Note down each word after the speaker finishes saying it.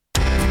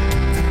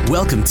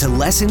Welcome to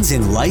Lessons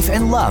in Life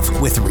and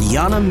Love with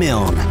Rihanna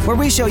Milne, where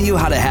we show you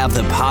how to have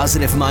the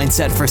positive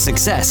mindset for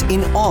success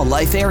in all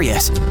life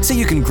areas, so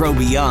you can grow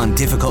beyond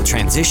difficult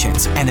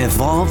transitions and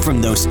evolve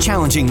from those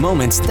challenging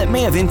moments that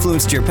may have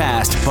influenced your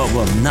past but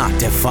will not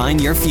define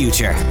your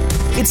future.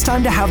 It's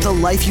time to have the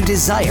life you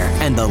desire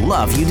and the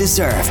love you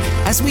deserve,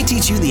 as we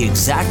teach you the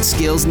exact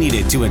skills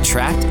needed to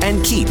attract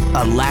and keep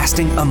a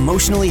lasting,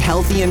 emotionally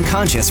healthy and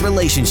conscious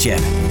relationship.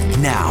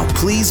 Now,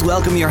 please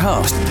welcome your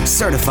host,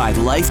 certified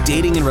life,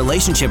 dating, and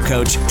relationship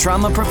coach,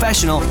 trauma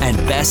professional, and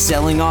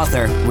best-selling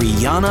author,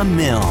 Rihanna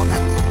Milne.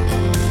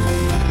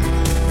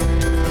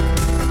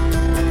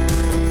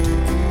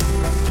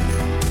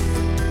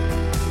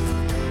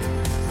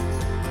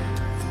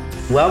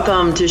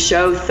 Welcome to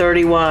show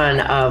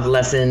 31 of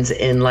Lessons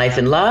in Life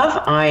and Love.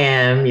 I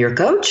am your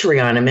coach,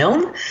 Rihanna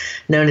Milne,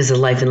 known as a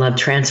life and love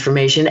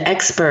transformation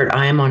expert.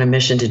 I am on a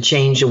mission to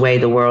change the way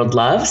the world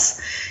loves.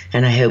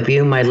 And I hope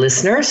you, my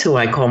listeners, who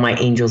I call my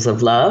angels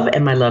of love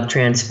and my love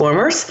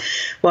transformers,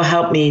 will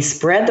help me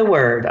spread the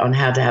word on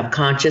how to have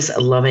conscious,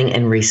 loving,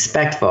 and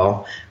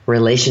respectful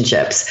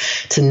relationships.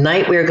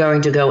 Tonight, we're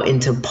going to go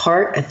into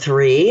part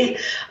 3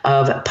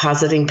 of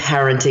Positive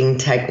Parenting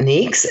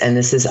Techniques, and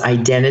this is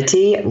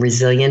identity,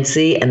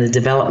 resiliency, and the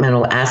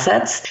developmental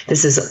assets.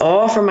 This is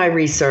all from my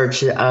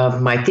research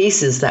of my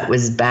thesis that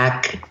was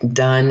back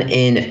done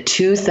in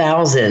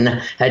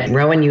 2000 at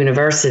Rowan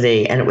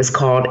University, and it was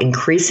called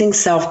Increasing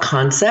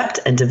Self-Concept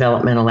and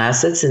Developmental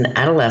Assets in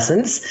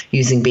Adolescence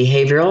Using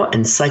Behavioral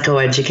and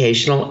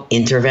Psychoeducational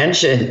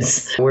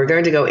Interventions. We're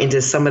going to go into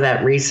some of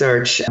that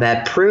research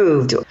that proved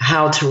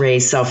how to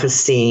raise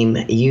self-esteem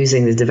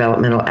using the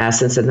developmental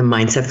assets and the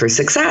mindset for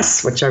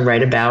success, which I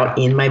write about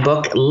in my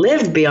book,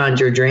 Live Beyond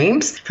Your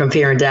Dreams, From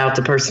Fear and Doubt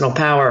to Personal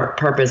Power,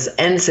 Purpose,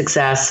 and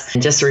Success.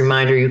 And just a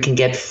reminder, you can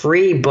get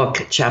free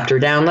book chapter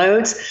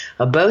downloads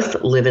of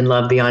both Live and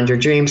Love Beyond Your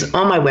Dreams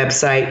on my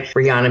website,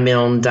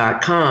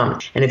 RihannaMilne.com.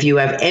 And if you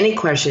have any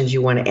questions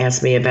you want to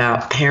ask me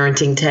about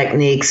parenting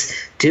techniques,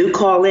 do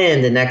call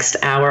in. The next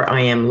hour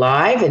I am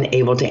live and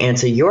able to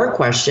answer your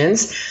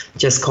questions.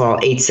 Just call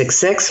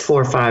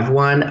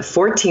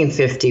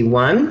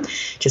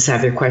 866-451-1451. Just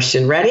have your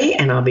question ready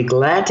and I'll be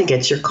glad to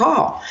get your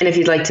call. And if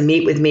you'd like to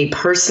meet with me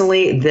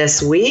personally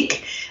this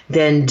week,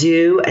 then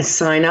do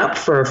sign up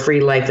for a free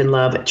Life and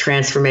Love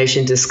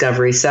Transformation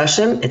Discovery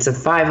Session. It's a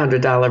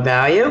 $500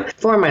 value.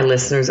 For my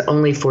listeners,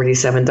 only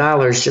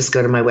 $47. Just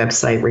go to my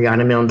website,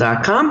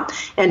 RihannaMilne.com,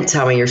 and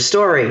tell me your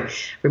story.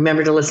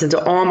 Remember to listen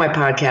to all my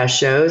podcast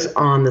shows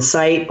on the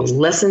site,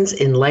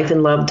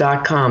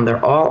 LessonsInLifeAndLove.com.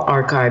 They're all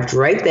archived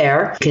right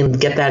there. You can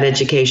get that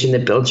education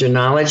that builds your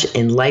knowledge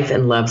in life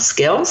and love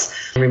skills.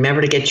 And remember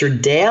to get your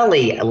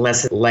daily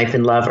Lesson Life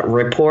and Love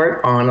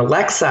report on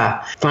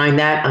Alexa. Find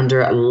that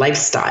under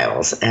Lifestyle.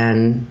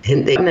 And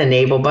hit the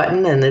enable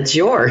button and it's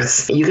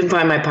yours. You can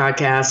find my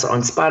podcasts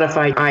on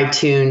Spotify,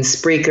 iTunes,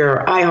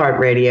 Spreaker,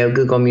 iHeartRadio,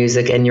 Google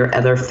Music, and your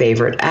other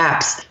favorite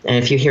apps. And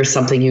if you hear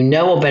something you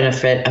know will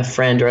benefit a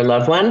friend or a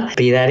loved one,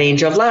 be that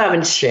angel of love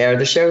and share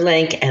the show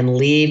link and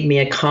leave me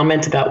a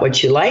comment about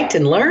what you liked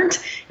and learned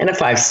and a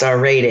 5-star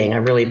rating. I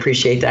really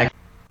appreciate that.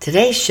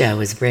 Today's show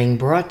is being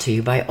brought to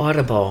you by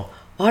Audible.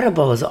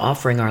 Audible is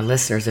offering our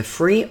listeners a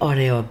free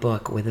audio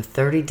book with a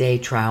 30-day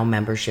trial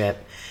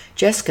membership.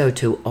 Just go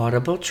to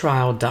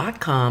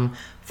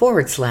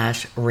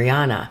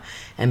audibletrial.com/Rihanna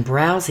and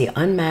browse the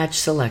unmatched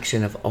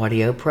selection of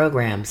audio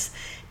programs.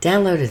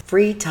 Download a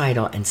free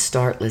title and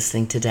start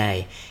listening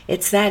today.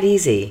 It's that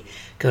easy.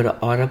 Go to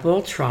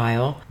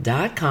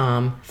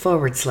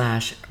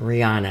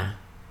audibletrial.com/Rihanna.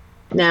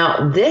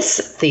 Now, this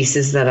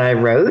thesis that I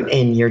wrote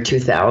in year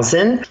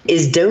 2000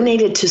 is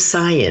donated to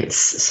science.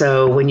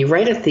 So when you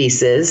write a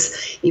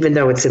thesis, even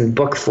though it's in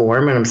book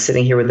form, and I'm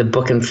sitting here with the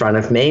book in front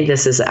of me,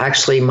 this is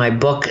actually my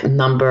book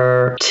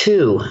number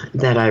 2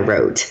 that I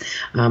wrote.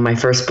 My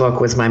first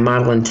book was my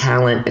Model and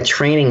Talent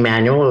Training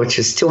Manual, which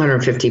is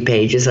 250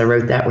 pages. I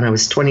wrote that when I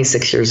was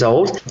 26 years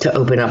old to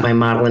open up my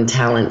Model and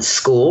Talent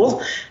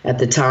School at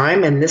the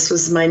time. And this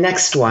was my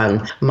next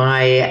one.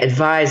 My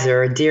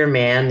advisor, a dear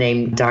man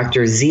named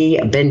Dr. Z.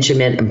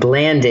 Benjamin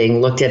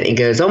Blanding, looked at it and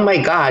goes, "Oh my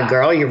God,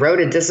 girl, you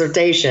wrote a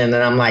dissertation."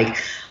 And I'm like,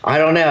 I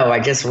don't know. I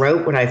just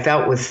wrote what I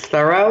felt was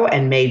thorough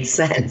and made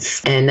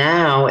sense. And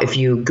now if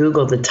you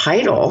Google the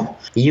title,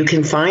 you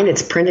can find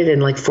it's printed in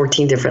like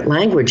 14 different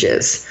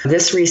languages.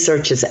 This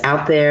research is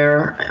out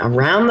there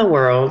around the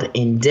world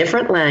in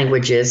different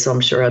languages. So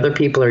I'm sure other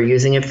people are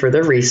using it for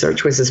their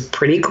research, which is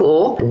pretty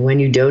cool. When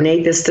you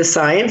donate this to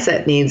science,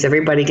 that means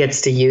everybody gets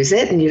to use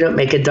it and you don't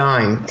make a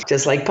dime.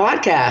 Just like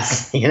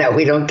podcasts.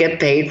 We don't get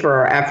paid for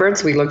our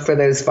efforts. We look for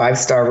those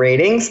 5-star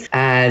ratings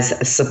as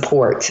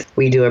support.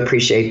 We do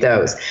appreciate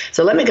those.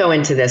 So let me go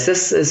into this.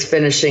 This is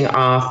finishing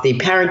off the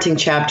parenting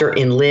chapter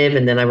in Live,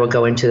 and then I will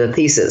go into the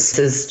thesis. This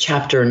is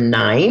chapter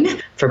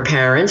 9 for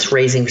parents,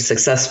 raising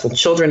successful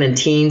children and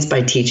teens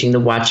by teaching the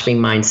Watch Me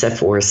mindset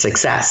for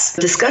success.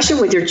 Discussion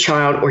with your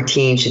child or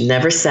teen should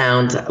never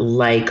sound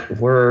like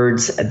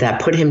words that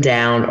put him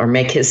down or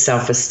make his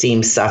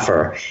self-esteem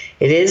suffer.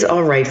 It is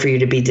all right for you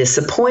to be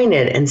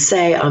disappointed and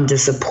say, I'm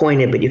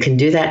disappointed, but you can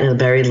do that in a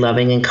very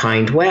loving and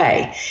kind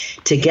way.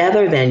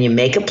 Together, then, you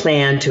make a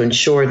plan to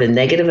ensure the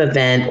negative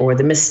event or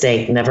the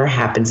mistake never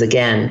happens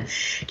again.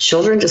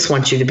 Children just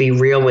want you to be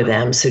real with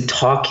them, so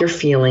talk your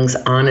feelings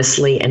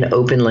honestly and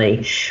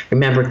openly.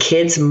 Remember,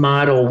 kids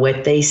model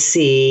what they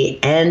see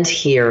and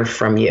hear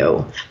from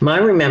you. I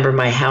remember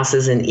my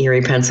houses in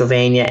Erie,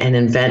 Pennsylvania, and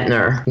in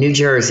Ventnor, New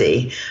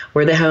Jersey,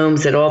 were the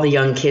homes that all the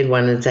young kids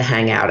wanted to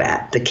hang out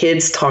at. The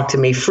kids talked to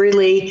me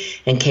freely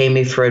and came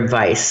to me for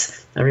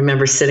advice. I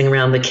remember sitting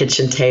around the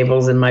kitchen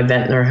tables in my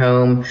Ventnor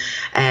home,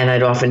 and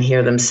I'd often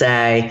hear them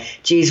say,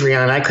 geez,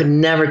 Rihanna, I could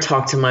never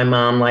talk to my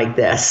mom like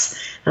this.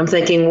 I'm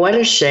thinking, what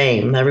a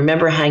shame. I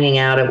remember hanging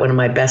out at one of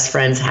my best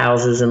friend's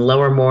houses in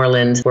Lower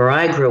Moreland, where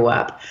I grew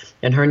up.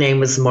 And her name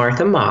was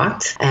Martha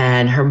Mocht,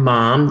 and her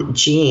mom,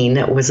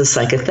 Jean, was a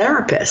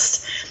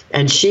psychotherapist.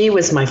 And she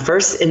was my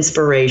first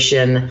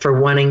inspiration for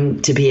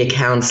wanting to be a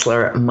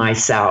counselor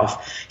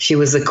myself. She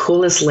was the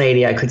coolest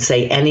lady. I could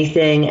say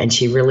anything, and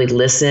she really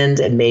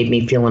listened and made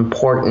me feel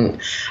important.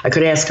 I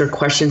could ask her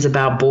questions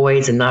about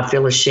boys and not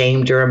feel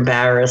ashamed or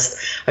embarrassed.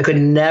 I could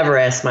never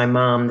ask my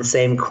mom the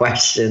same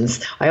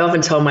questions. I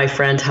often told my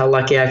friend how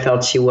lucky I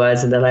felt she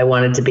was and that I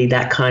wanted to be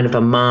that kind of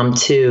a mom,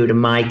 too, to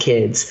my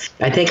kids.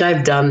 I think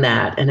I've done that.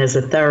 And as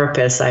a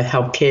therapist, I've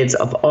helped kids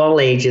of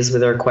all ages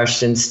with their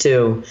questions,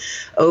 too.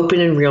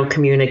 Open and real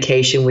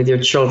communication with your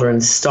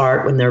children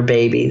start when they're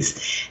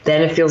babies.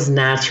 Then it feels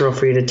natural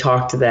for you to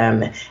talk to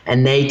them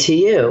and they to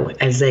you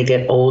as they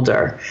get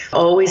older.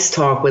 Always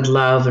talk with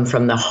love and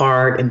from the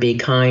heart and be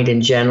kind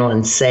and gentle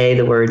and say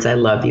the words I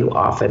love you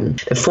often.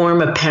 The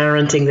form of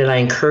parenting that I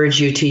encourage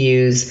you to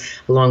use,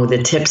 along with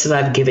the tips that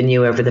I've given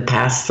you over the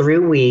past 3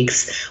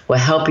 weeks, will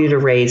help you to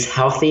raise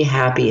healthy,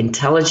 happy,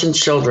 intelligent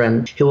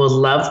children who will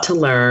love to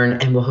learn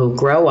and who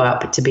grow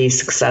up to be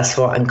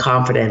successful and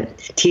confident.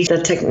 Teach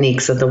the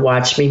techniques of the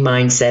Watch Me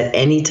mindset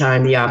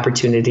anytime the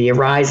opportunity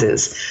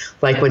arises,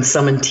 like when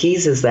someone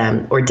teases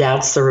them or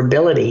doubts their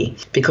ability,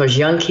 because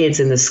young kids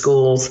in the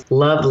schools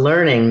love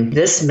learning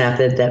this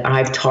method that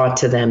I've taught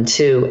to them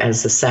too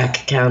as the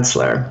SAC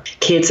counselor.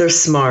 Kids are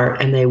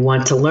smart and they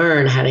want to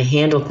learn how to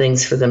handle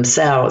things for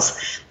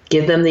themselves.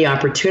 Give them the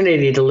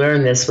opportunity to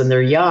learn this when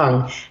they're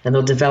young, and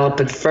they'll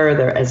develop it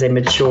further as they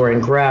mature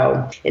and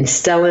grow.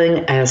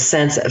 Instilling a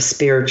sense of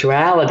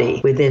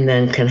spirituality within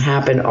them can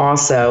happen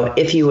also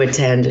if you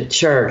attend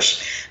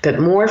church, but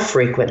more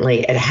frequently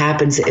it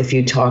happens if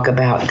you talk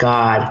about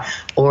God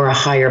or a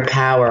higher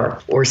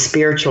power or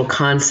spiritual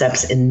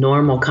concepts in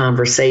normal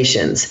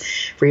conversations.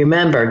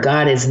 Remember,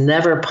 God is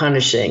never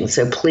punishing,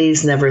 so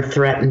please never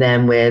threaten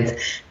them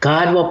with,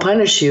 God will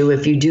punish you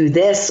if you do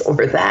this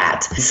or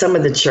that. Some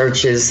of the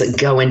churches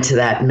go into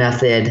that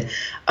method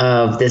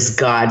of this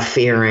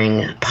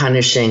God-fearing,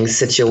 punishing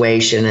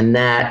situation, and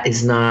that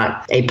is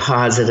not a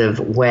positive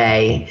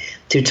way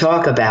to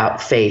talk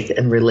about faith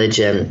and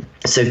religion.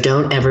 So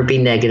don't ever be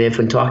negative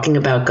when talking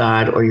about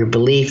God or your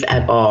belief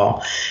at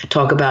all.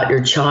 Talk about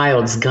your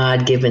child's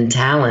God-given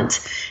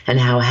talent and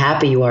how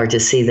happy you are to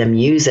see them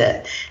use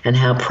it and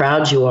how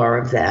proud you are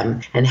of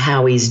them and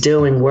how he's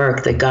doing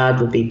work that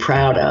God would be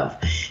proud of.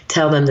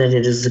 Tell them that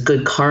it is a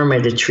good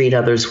karma to treat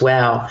others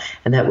well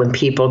and that when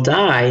people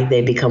die,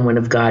 they become one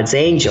of God's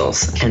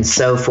angels and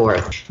so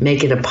forth.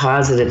 Make it a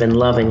positive and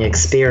loving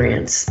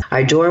experience.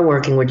 I adore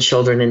working with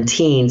children and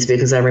teens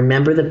because I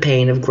remember the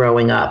pain of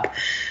growing up.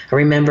 I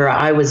remember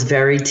I was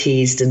very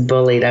teased and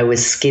bullied. I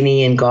was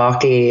skinny and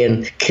gawky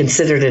and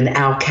considered an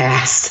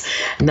outcast,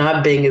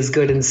 not being as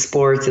good in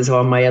sports as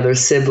all my other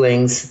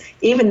siblings,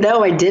 even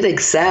though I did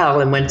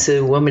excel and went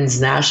to women's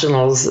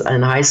nationals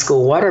and high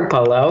school water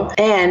polo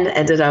and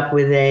ended up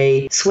with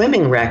a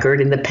swimming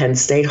record in the Penn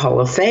State Hall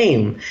of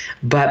Fame.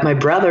 But my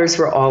brothers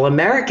were all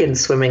American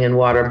swimming and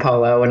water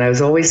polo, and I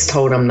was always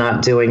told I'm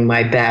not doing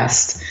my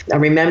best. I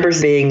remember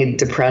being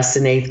depressed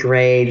in 8th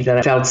grade, that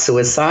I felt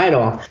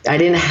suicidal. I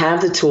didn't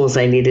have the tools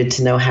I needed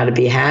to know how to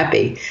be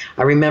happy.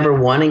 I remember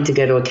wanting to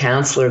go to a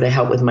counselor to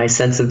help with my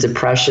sense of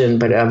depression,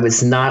 but I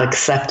was not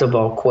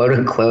acceptable, quote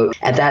unquote,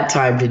 at that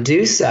time to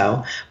do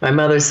so. My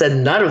mother said,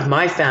 none of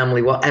my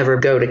family will ever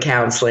go to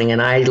counseling.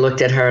 And I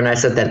looked at her and I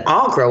said, then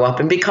I'll grow up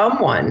and become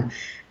one.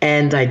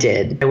 And I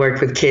did. I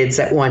worked with kids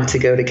that want to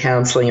go to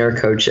counseling or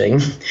coaching.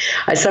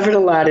 I suffered a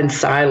lot in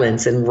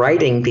silence, and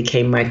writing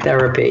became my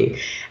therapy.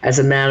 As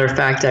a matter of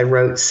fact, I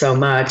wrote so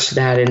much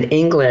that in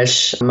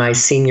English, my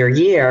senior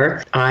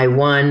year, I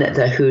won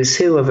the who's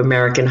who of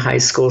American high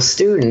school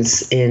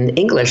students in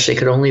English. They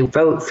could only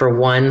vote for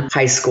one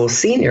high school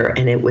senior,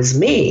 and it was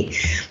me.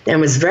 And I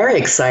was very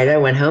excited. I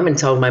went home and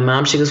told my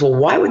mom, she goes, well,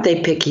 why would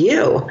they pick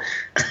you?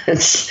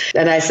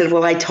 And I said,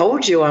 well, I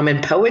told you I'm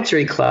in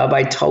poetry club.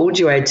 I told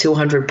you I had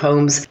 200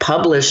 poems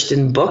published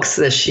in books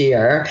this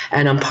year,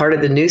 and I'm part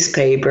of the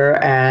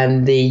newspaper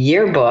and the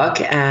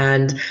yearbook,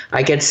 and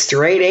I get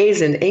straight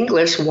A's in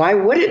English. Why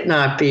would it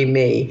not be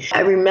me? I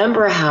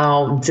remember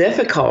how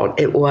difficult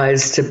it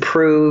was to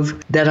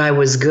prove that I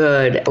was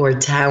good or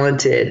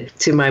talented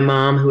to my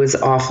mom, who was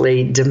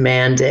awfully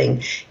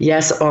demanding.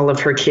 Yes, all of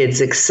her kids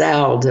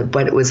excelled,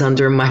 but it was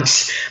under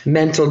much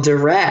mental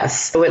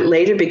duress. So it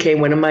later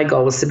became one of my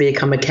goals to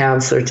become a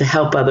counselor to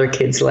help other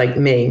kids like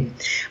me.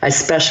 I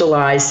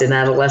specialized in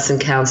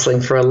adolescent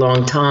counseling for a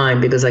long time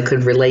because I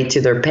could relate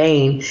to their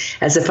pain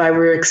as if I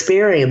were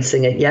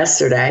experiencing it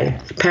yesterday.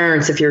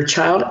 Parents, if your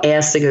child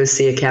asks to go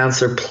see a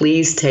counselor,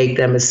 please take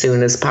them as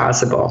soon as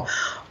possible.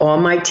 All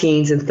my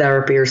teens in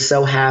therapy are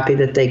so happy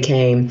that they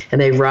came,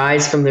 and they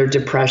rise from their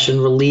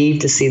depression,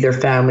 relieved to see their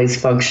families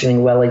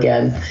functioning well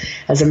again.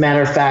 As a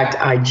matter of fact,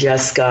 I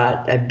just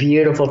got a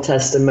beautiful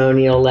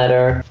testimonial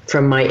letter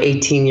from my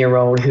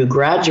 18-year-old who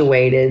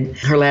graduated.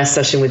 Her last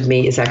session with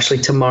me is actually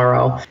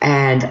tomorrow,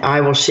 and I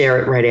will share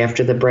it right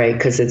after the break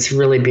because it's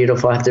really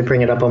beautiful. I have to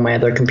bring it up on my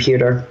other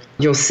computer.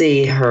 You'll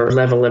see her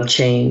level of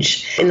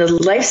change. In the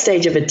life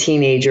stage of a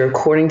teenager,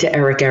 according to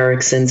Erik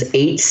Erikson's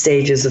 8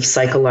 stages of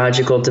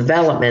psychological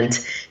development,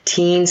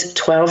 teens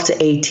 12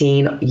 to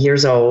 18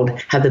 years old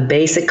have the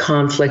basic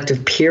conflict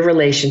of peer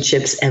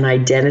relationships and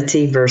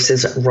identity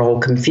versus role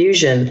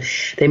confusion.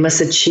 They must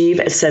achieve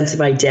a sense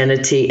of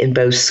identity in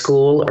both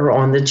school or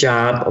on the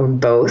job, or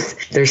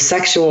both, their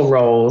sexual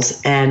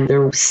roles, and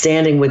their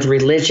standing with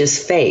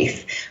religious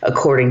faith,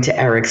 according to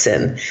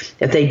Erikson.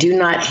 If they do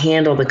not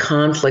handle the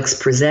conflicts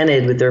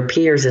presented with their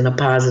peers in a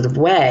positive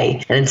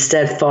way, and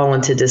instead fall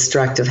into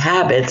destructive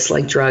habits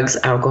like drugs,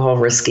 alcohol,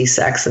 risky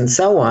sex, and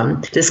so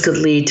on, this could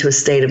lead to a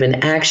state of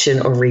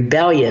inaction or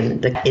rebellion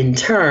that in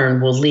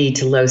turn will lead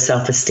to low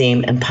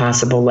self-esteem and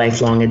possible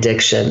lifelong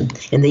addiction.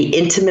 In the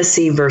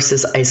intimacy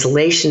versus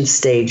isolation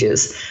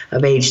stages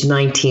of age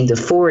 19 to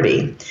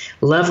 40,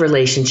 love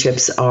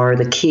relationships are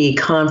the key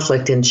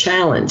conflict and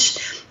challenge.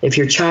 If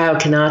your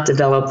child cannot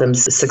develop them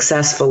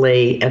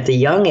successfully at the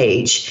young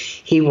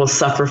age, he will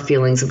suffer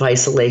feelings of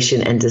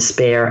isolation and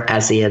despair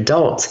as the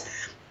adult.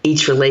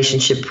 Each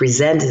relationship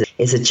presented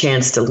is a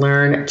chance to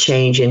learn,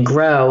 change, and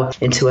grow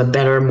into a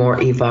better,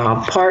 more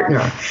evolved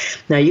partner.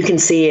 Now, you can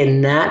see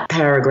in that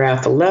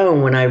paragraph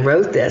alone, when I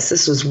wrote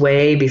this was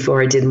way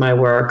before I did my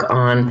work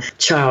on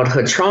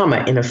childhood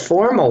trauma in a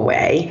formal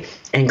way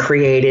and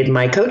created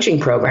my coaching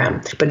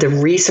program. But the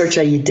research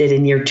I did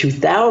in year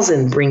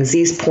 2000 brings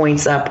these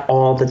points up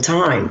all the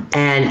time.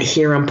 And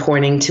here I'm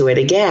pointing to it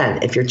again.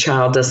 If your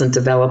child doesn't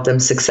develop them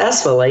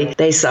successfully,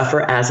 they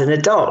suffer as an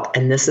adult.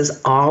 And this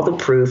is all the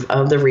proof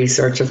of the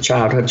research of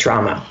childhood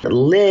trauma. The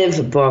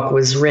Live book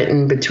was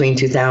written between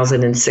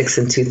 2006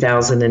 and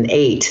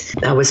 2008.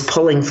 I was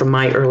pulling from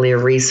my earlier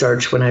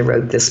research when I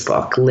wrote this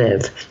book,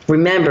 Live.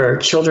 Remember,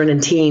 children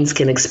and teens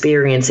can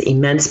experience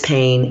immense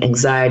pain,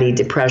 anxiety,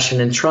 depression,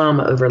 and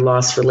trauma over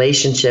lost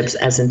relationships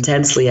as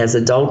intensely as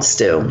adults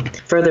do.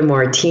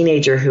 Furthermore, a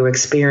teenager who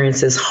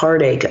experiences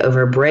heartache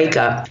over a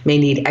breakup may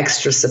need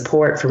extra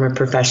support from a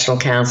professional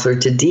counselor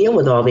to deal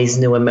with all these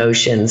new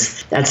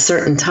emotions. At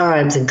certain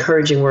times,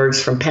 encouraging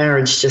words from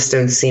parents just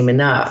don't seem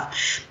enough.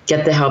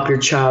 Get the help your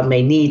child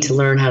may need to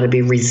learn how to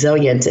be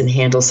resilient and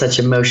handle such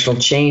emotional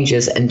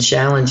changes and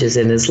challenges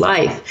in his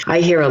life. I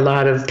hear a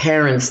lot of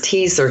parents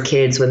tease their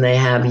kids when they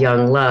have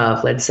young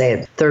love, let's say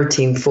at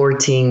 13,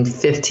 14,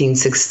 15,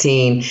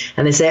 16,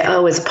 and they say,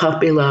 oh, it's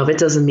puppy love. It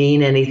doesn't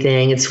mean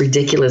anything. It's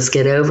ridiculous.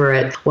 Get over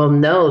it. Well,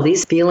 no,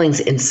 these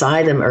feelings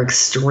inside them are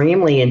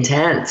extremely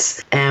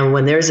intense. And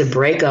when there's a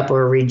breakup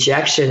or a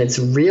rejection, it's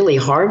really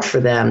hard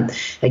for them.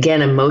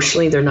 Again,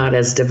 emotionally, they're not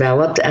as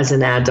developed as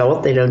an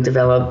adult. They don't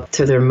develop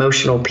to their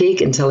emotional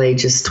peak until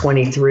ages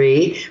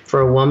 23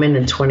 for a woman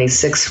and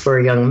 26 for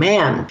a young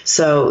man.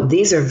 So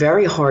these are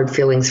very hard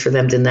feelings for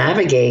them to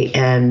navigate,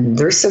 and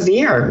they're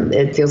severe.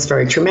 It feels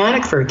very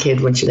traumatic for a kid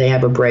when they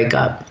have a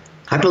breakup.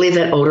 I believe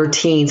that older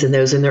teens and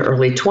those in their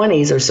early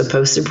 20s are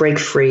supposed to break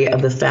free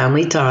of the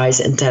family ties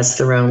and test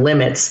their own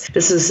limits.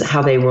 This is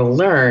how they will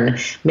learn,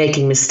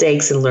 making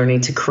mistakes and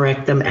learning to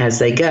correct them as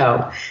they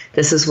go.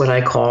 This is what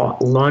I call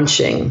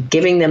launching,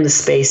 giving them the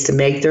space to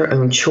make their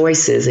own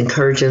choices,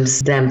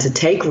 encourages them to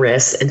take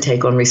risks and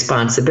take on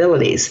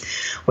responsibilities.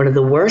 One of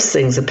the worst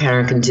things a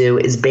parent can do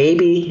is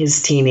baby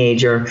his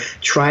teenager,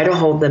 try to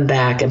hold them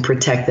back and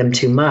protect them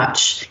too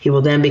much. He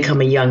will then become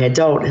a young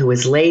adult who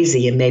is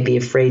lazy and may be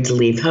afraid to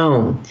leave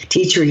home.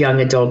 Teach your young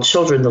adult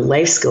children the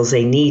life skills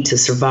they need to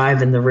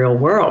survive in the real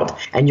world,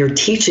 and you're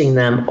teaching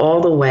them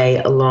all the way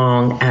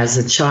along as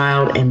a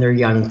child and their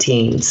young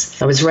teens.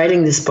 I was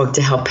writing this book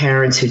to help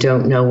parents who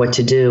don't know what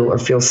to do or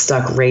feel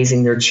stuck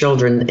raising their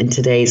children in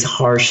today's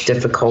harsh,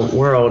 difficult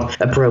world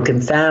of broken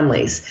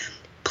families.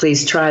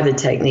 Please try the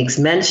techniques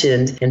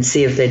mentioned and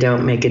see if they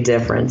don't make a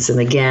difference. And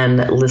again,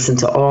 listen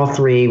to all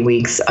 3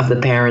 weeks of the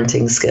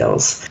parenting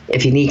skills.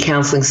 If you need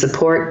counseling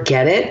support,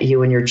 get it.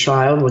 You and your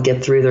child will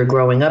get through their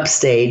growing up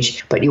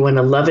stage, but you want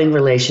a loving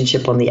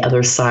relationship on the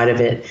other side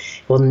of it.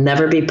 It will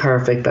never be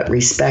perfect, but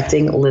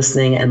respecting,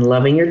 listening, and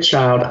loving your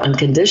child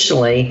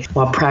unconditionally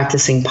while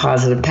practicing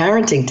positive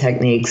parenting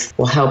techniques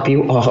will help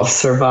you all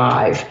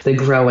survive the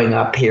growing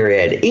up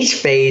period. Each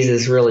phase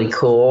is really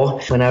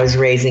cool. When I was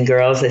raising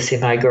girls, I see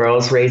my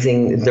girls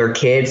raising their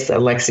kids.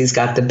 Alexi's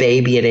got the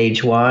baby at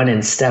age 1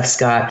 and Steph's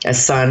got a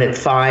son at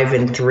 5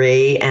 and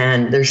 3,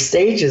 and their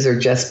stages are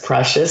just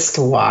precious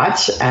to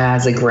watch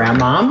as a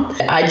grandmom.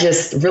 I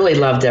just really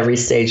loved every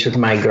stage with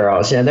my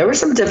girls. There were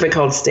some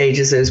difficult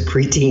stages. Those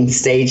preteen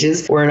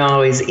stages weren't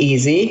always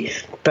easy,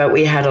 but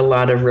we had a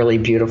lot of really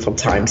beautiful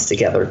times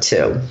together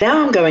too.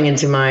 Now I'm going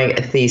into my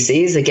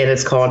theses. Again,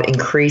 it's called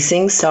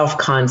Increasing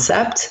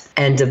Self-Concept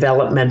and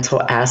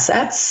Developmental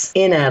Assets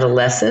in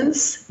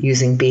Adolescence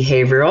Using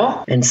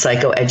Behavioral and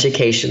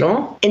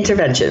Psychoeducational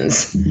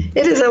Interventions.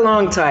 It is a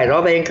long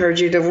title. They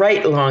encourage you to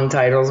write long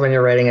titles when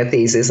you're writing a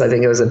thesis. I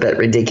think it was a bit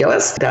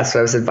ridiculous. That's what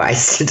I was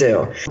advised to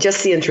do.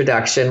 Just the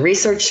introduction.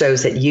 Research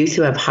shows that youth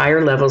who have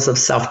higher levels of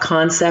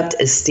self-concept,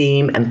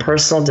 esteem, and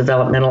personal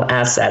developmental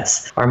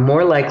assets are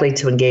more likely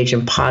to engage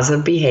in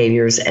positive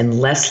behaviors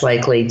and less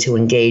likely to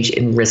engage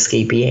in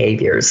risky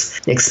behaviors.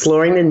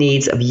 Exploring the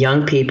needs of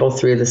young people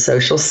through the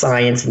social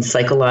science and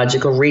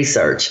psychological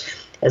research,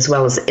 as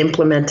well as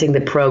implementing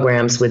the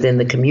programs within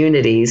the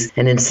communities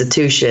and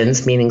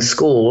institutions, meaning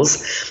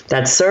schools,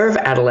 that serve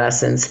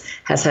adolescents,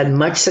 has had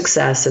much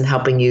success in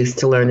helping youth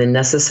to learn the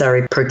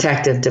necessary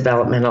protective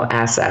developmental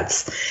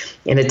assets.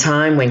 In a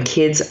time when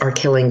kids are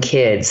killing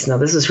kids, now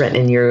this was written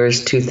in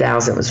years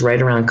 2000, it was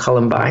right around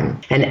Columbine,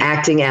 and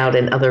acting out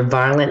in other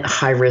violent,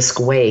 high-risk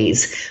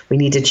ways, we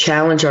need to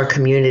challenge our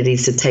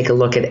communities to take a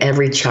look at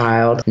every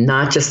child,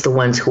 not just the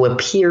ones who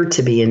appear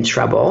to be in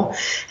trouble,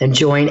 and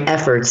join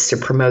efforts to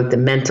promote the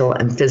mental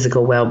and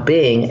physical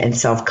well-being and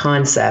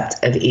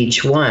self-concept of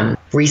each one.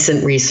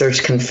 Recent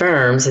research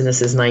confirms, and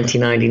this is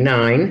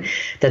 1999,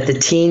 that the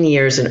teen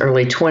years and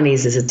early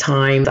 20s is a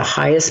time the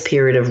highest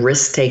period of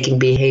risk-taking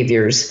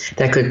behaviors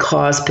that could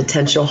cause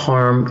potential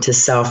harm to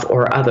self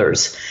or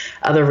others.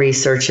 Other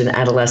research in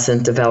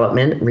adolescent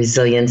development,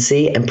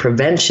 resiliency, and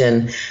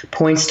prevention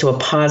points to a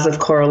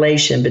positive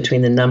correlation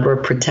between the number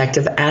of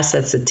protective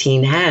assets a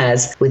teen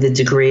has with the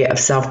degree of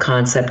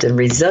self-concept and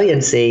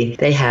resiliency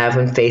they have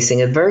when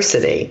facing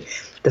adversity.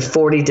 The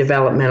 40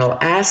 developmental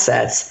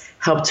assets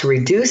help to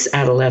reduce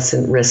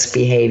adolescent risk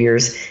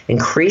behaviors,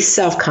 increase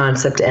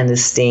self-concept and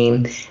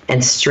esteem,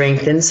 and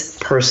strengthens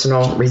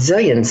personal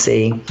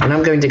resiliency. And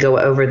I'm going to go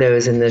over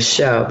those in this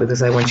show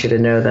because I want you to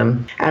know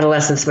them.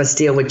 Adolescents must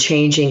deal with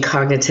changing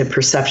cognitive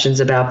perceptions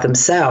about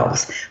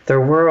themselves,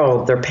 their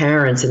world, their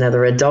parents and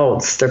other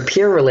adults, their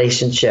peer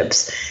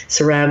relationships,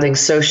 surrounding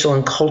social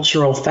and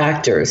cultural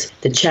factors,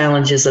 the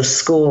challenges of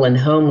school and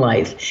home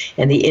life,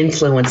 and the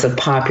influence of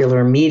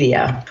popular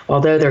media.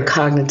 Although their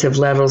cognitive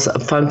levels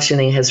of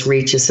functioning has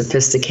reach a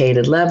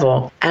sophisticated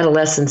level,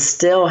 adolescents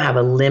still have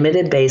a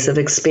limited base of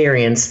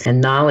experience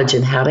and knowledge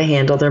in how to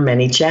handle their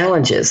many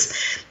challenges.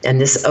 And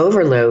this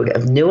overload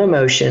of new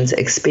emotions,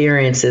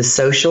 experiences,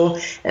 social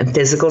and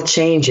physical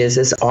changes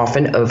is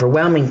often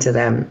overwhelming to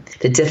them.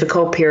 The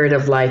difficult period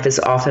of life is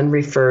often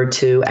referred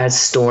to as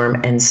storm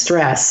and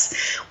stress,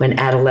 when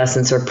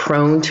adolescents are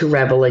prone to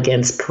rebel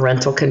against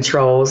parental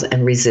controls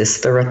and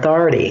resist their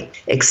authority,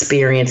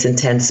 experience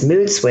intense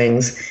mood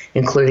swings,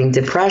 including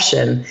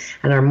depression,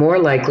 and are more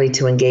likely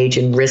to engage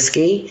in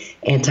risky,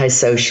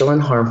 antisocial,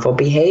 and harmful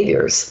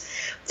behaviors.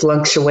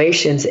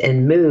 Fluctuations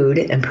in mood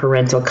and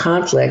parental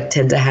conflict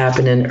tend to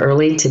happen in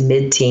early to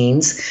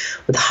mid-teens,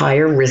 with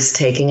higher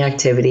risk-taking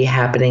activity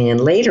happening in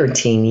later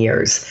teen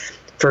years.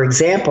 For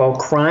example,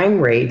 crime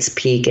rates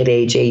peak at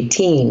age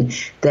 18,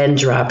 then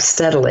drop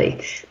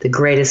steadily. The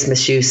greatest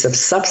misuse of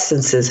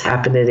substances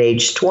happen at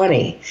age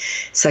 20.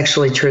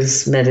 Sexually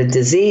transmitted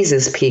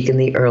diseases peak in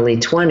the early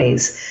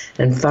 20s.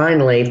 And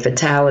finally,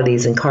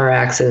 fatalities and car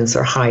accidents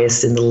are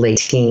highest in the late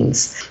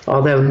teens.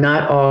 Although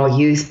not all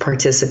youth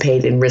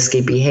participate in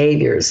risky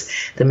behaviors,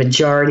 the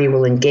majority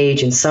will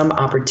engage in some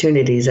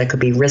opportunities that could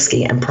be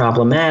risky and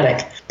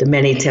problematic. The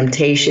many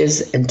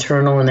temptations,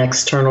 internal and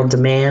external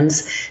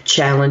demands,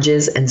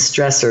 challenges, and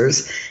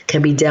stressors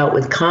can be dealt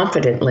with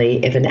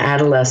confidently if an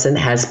adolescent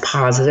has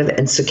positive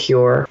and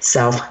secure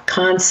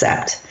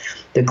self-concept.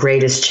 The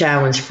greatest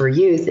challenge for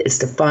youth is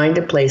to find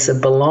a place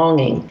of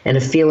belonging and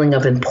a feeling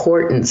of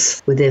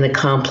importance within a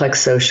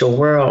complex social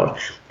world.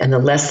 And the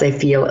less they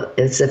feel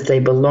as if they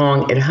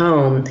belong at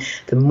home,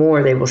 the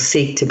more they will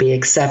seek to be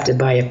accepted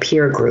by a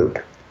peer group.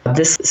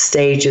 This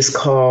stage is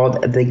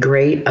called the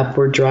Great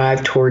Upward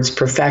Drive Towards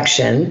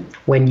Perfection,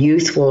 when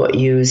youth will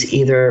use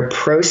either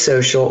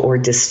pro-social or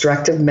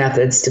destructive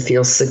methods to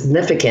feel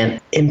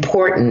significant,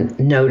 important,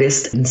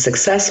 noticed, and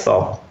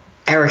successful.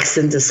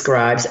 Erickson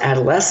describes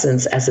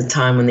adolescence as a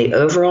time when the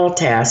overall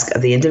task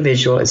of the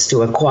individual is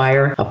to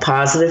acquire a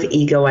positive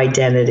ego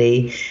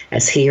identity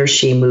as he or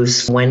she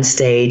moves from one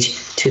stage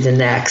to the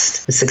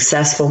next, the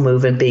successful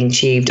movement being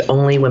achieved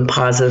only when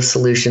positive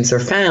solutions are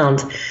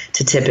found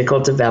to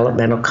typical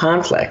developmental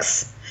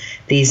conflicts.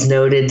 These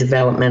noted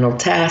developmental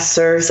tasks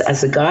serves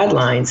as the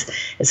guidelines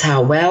as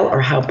how well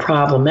or how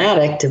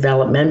problematic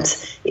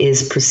development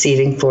is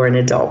proceeding for an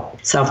adult.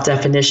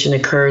 Self-definition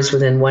occurs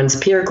within one's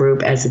peer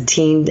group as a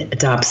teen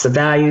adopts the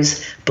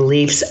values,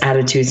 beliefs,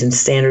 attitudes, and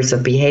standards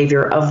of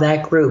behavior of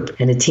that group.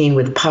 And a teen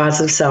with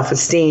positive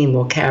self-esteem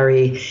will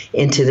carry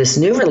into this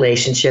new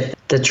relationship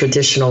the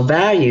traditional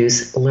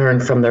values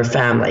learned from their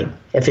family.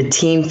 If a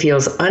teen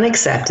feels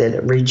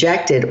unaccepted,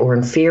 rejected, or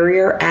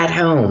inferior at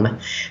home,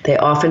 they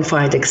often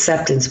find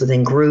acceptance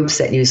within groups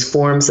that use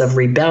forms of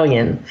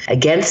rebellion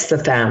against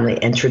the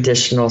family and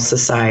traditional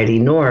society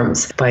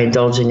norms by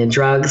indulging in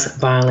drugs,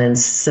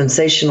 violence,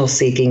 sensational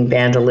seeking,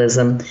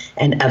 vandalism,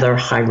 and other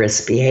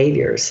high-risk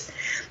behaviors.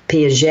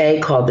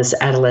 Piaget called this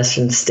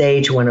adolescent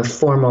stage one of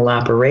formal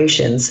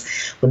operations,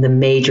 when the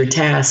major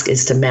task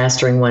is to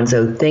mastering one's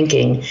own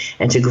thinking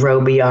and to grow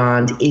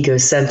beyond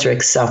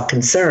egocentric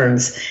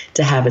self-concerns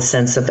to have a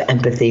sense of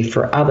empathy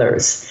for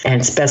others.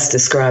 And Spence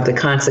described the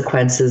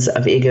consequences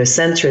of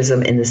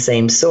egocentrism in the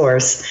same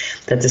source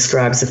that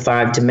describes the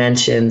 5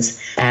 dimensions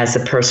as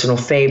a personal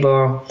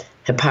fable,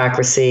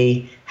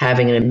 hypocrisy,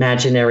 having an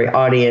imaginary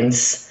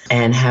audience,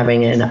 and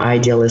having an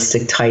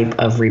idealistic type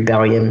of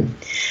rebellion.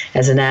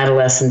 As an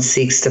adolescent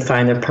seeks to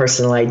find their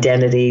personal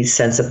identity,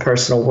 sense of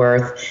personal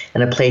worth,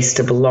 and a place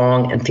to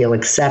belong and feel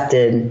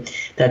accepted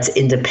that's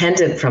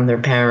independent from their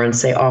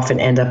parents, they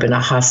often end up in a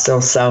hostile,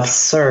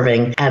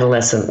 self-serving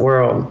adolescent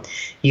world.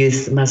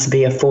 Youth must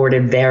be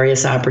afforded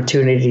various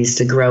opportunities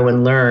to grow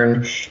and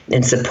learn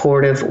in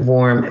supportive,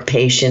 warm,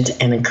 patient,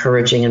 and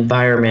encouraging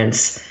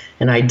environments.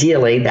 And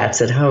ideally, that's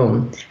at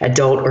home.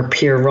 Adult or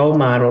peer role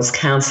models,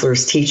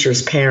 counselors,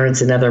 teachers, parents,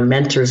 and other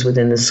mentors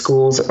within the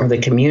schools or the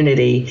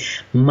community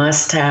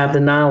must have the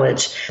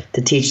knowledge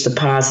to teach the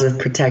positive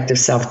protective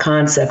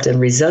self-concept and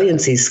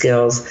resiliency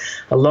skills,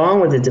 along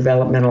with the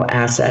developmental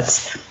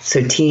assets,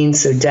 so teens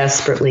so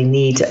desperately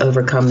need to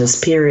overcome this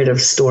period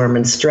of storm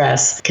and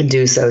stress can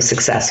do so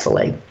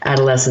successfully.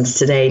 Adolescents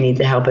today need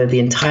the help of the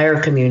entire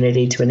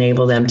community to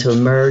enable them to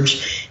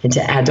emerge into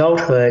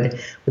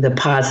adulthood with a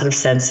positive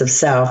sense of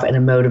self and a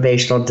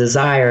motivational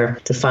desire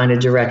to find a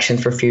direction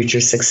for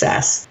future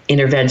success.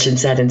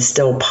 Interventions that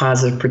instill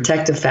positive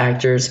protective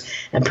factors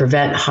and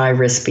prevent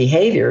high-risk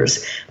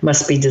behaviors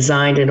must be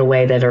designed in a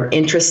way that are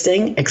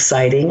interesting,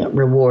 exciting,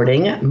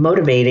 rewarding,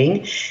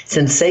 motivating,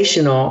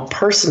 sensational,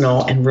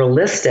 personal, and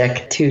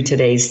realistic to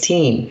today's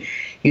teen,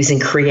 using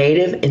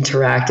creative,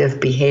 interactive,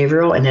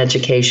 behavioral, and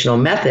educational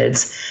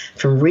methods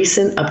from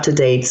recent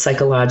up-to-date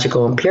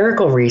psychological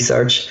empirical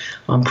research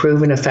on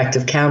proven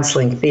effective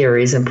counseling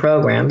theories and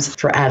programs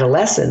for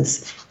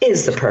adolescents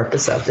is the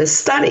purpose of this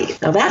study.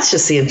 Now, that's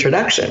just the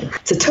introduction.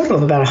 It's a total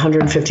of about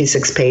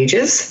 156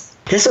 pages.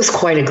 This was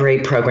quite a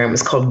great program. It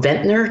was called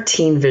Ventnor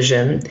Teen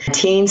Vision.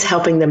 Teens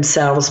Helping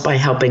Themselves by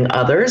Helping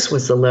Others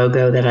was the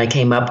logo that I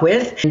came up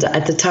with. And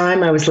at the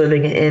time, I was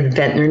living in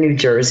Ventnor, New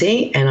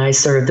Jersey, and I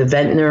served the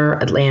Ventnor,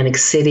 Atlantic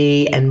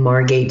City, and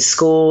Margate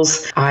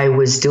schools. I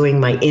was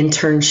doing my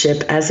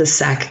internship as a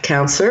SAC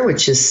counselor,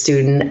 which is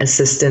Student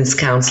Assistance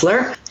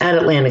Counselor, at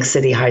Atlantic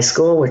City High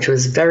School, which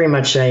was very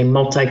much a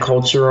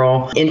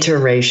multicultural,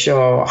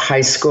 interracial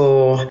high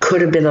school.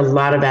 Could have been a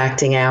lot of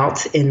acting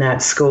out in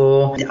that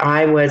school.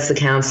 I was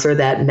the counselor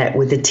that met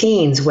with the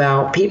teens.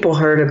 Well, people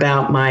heard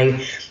about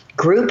my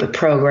group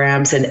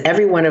programs, and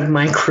every one of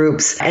my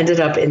groups ended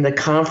up in the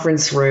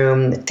conference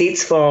room,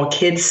 seats full,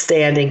 kids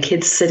standing,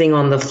 kids sitting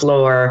on the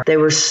floor. They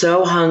were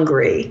so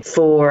hungry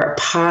for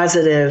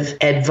positive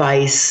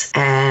advice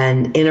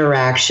and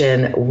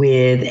interaction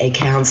with a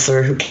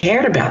counselor who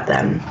cared about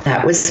them.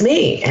 That was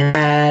me. And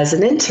as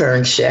an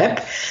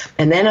internship,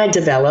 and then I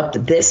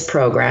developed this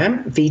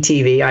program,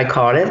 VTV, I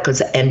called it,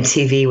 because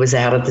MTV was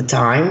out at the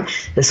time.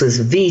 This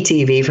was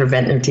VTV for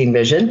Ventnor Teen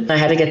Vision. I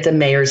had to get the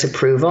mayor's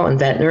approval in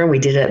Ventnor, and we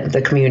did it at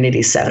the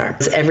community center. It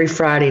was every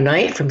Friday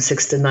night from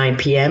 6 to 9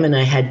 p.m., and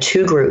I had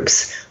 2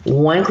 groups.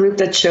 One group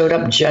that showed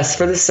up just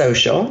for the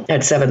social at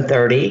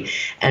 7:30,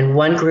 and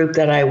one group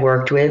that I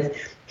worked with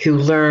who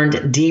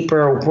learned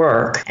deeper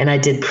work. And I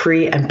did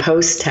pre and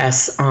post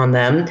tests on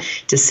them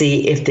to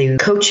see if the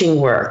coaching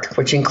work,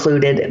 which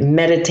included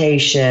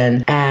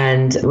meditation,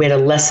 and we had a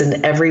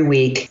lesson every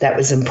week that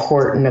was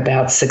important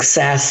about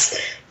success,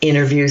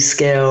 interview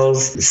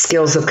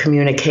skills of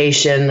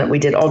communication. We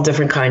did all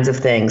different kinds of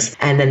things.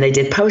 And then they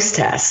did post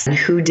tests. And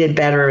who did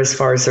better as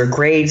far as their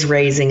grades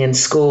raising in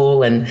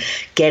school and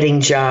getting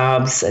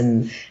jobs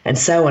and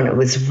so on. It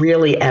was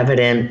really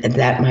evident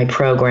that my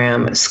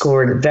program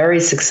scored very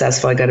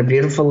successful. I got a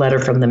beautiful letter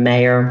from the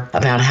mayor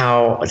about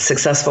how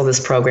successful this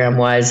program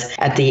was.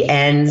 At the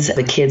end,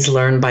 the kids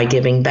learned by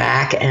giving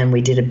back, and we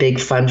did a big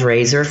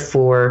fundraiser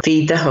for for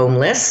Feed the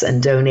Homeless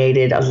and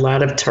donated a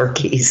lot of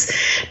turkeys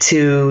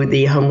to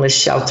the homeless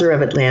shelter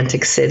of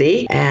Atlantic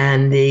City.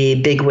 And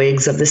the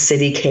bigwigs of the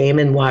city came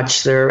and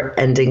watched their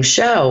ending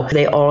show.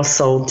 They all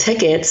sold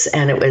tickets,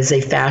 and it was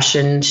a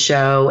fashion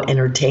show,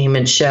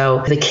 entertainment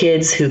show. The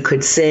kids who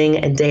could sing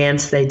and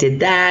dance, they did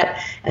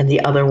that, and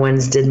the other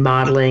ones did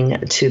modeling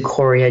to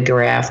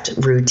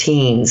choreographed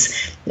routines.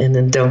 And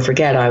then don't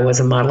forget, I was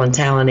a model and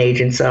talent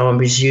agent, so I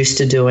was used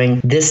to doing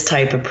this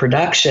type of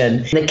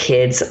production. The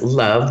kids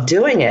loved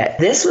doing it.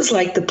 This was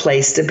like the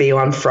place to be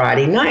on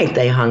Friday night.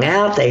 They hung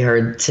out, they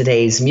heard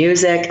today's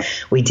music.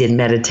 We did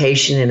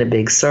meditation in a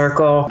big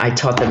circle. I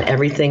taught them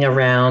everything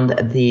around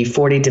the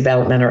 40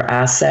 developmental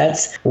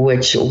assets,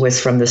 which was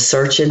from the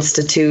Search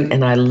Institute,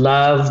 and I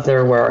loved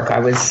their work. I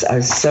was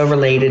so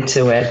related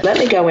to it. Let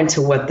me go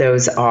into what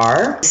those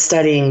are.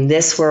 Studying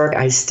this work,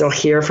 I still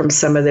hear from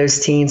some of those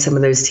teens. Some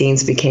of those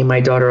teens became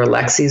my daughter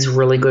Alexi's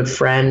really good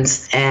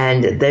friends,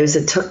 and those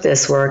that took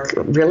this work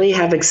really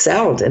have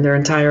excelled in their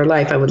entire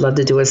life. I would love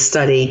to do a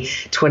study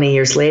 20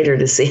 years later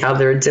to see how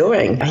they're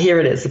doing. Here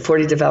it is, the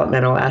 40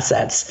 developmental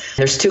assets.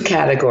 There's two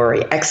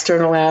categories,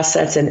 external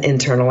assets and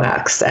internal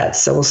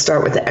assets. So we'll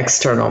start with the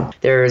external.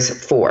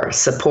 There's 4: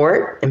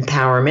 support,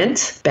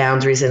 empowerment,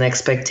 boundaries and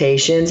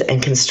expectations,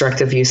 and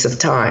constructive use of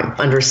time.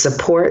 Under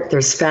support,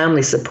 there's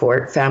family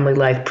support. Family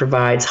life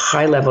provides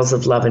high levels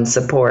of love and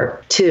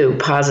support. 2,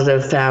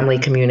 positive family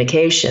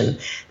communication.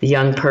 The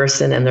young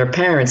person and their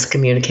parents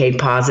communicate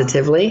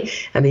positively,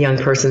 and the young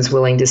person's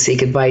willing to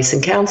seek advice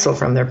and counsel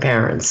from their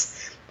parents.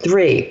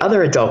 3,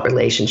 other adult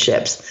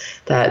relationships.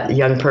 That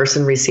young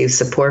person receives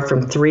support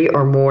from 3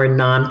 or more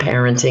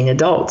non-parenting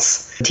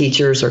adults,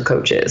 teachers or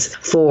coaches.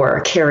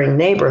 4, caring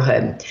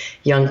neighborhood.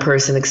 Young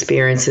person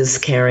experiences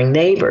caring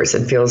neighbors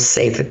and feels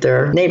safe at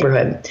their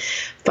neighborhood.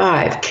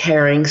 5,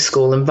 caring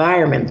school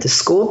environment. The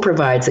school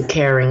provides a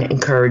caring,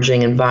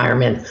 encouraging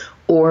environment,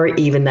 or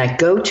even that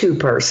go-to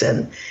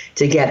person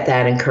to get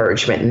that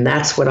encouragement. And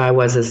that's what I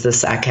was as the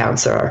SAC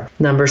counselor.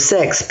 Number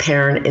 6,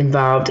 parent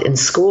involved in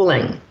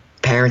schooling.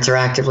 Parents are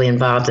actively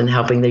involved in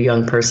helping the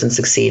young person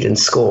succeed in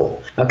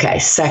school. Okay,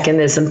 second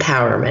is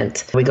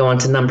empowerment. We go on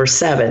to number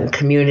 7,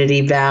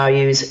 community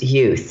values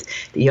youth.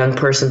 The young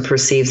person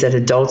perceives that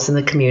adults in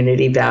the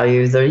community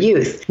value their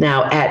youth.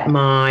 Now, at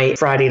my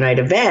Friday night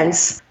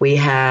events, we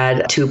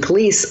had 2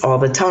 police all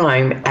the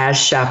time as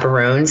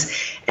chaperones,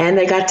 and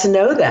they got to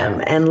know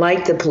them and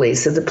like the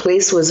police. So the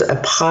police was a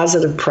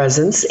positive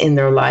presence in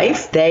their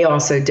life. They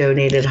also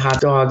donated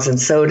hot dogs and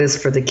sodas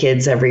for the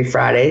kids every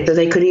Friday so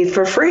they could eat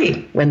for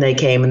free when they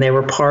came, and they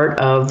were part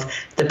of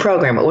the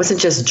program. It wasn't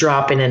just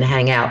drop in and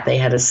hang out. They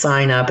had to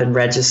sign up and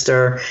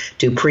register,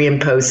 do pre and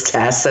post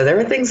tests. So there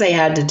were things they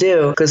had to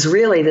do, because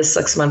really this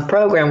 6-month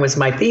program was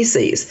my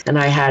thesis, and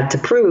I had to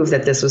prove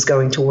that this was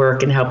going to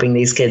work in helping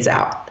these kids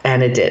out,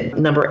 and it did.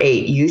 Number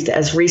 8, youth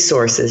as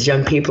resources.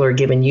 Young people are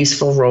given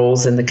useful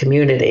roles in the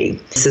community.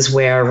 This is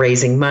where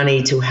raising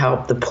money to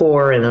help the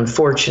poor and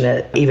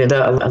unfortunate, even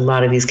though a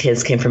lot of these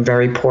kids came from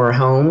very poor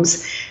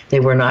homes, they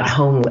were not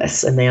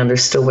homeless, and they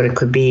understood what it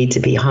could be to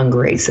be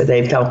hungry, so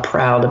they felt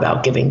proud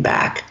about giving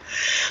back.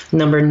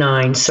 Number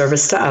 9,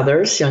 service to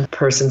others. Young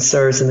person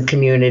serves in the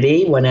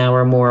community 1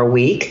 hour or more a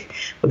week.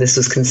 Well, this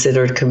was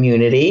considered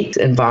community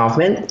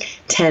involvement.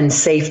 10,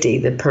 safety.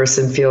 The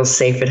person feels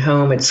safe at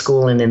home, at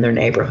school, and in their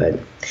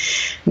neighborhood.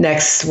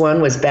 Next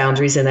one was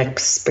boundaries and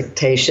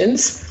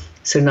expectations.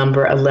 So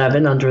number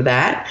 11 under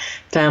that,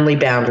 family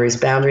boundaries.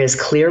 Boundary has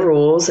clear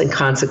rules and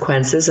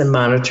consequences and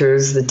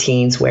monitors the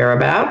teen's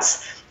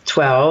whereabouts.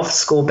 12,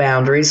 school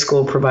boundaries.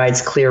 School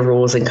provides clear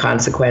rules and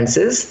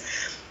consequences.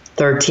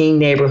 13,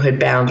 neighborhood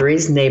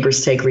boundaries.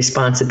 Neighbors take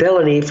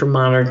responsibility for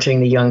monitoring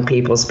the young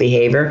people's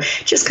behavior,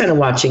 just kind of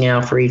watching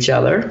out for each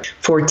other.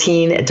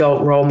 14,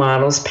 adult role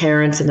models.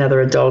 Parents and other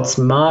adults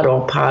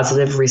model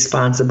positive,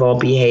 responsible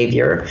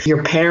behavior.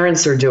 Your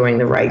parents are doing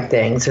the right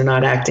things. They're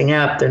not acting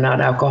up. They're not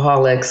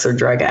alcoholics or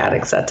drug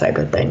addicts, that type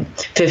of thing.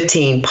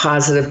 15,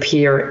 positive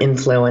peer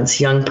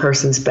influence. Young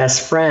person's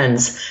best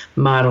friends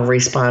model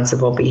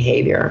responsible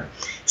behavior.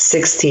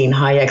 16,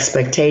 high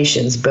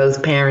expectations.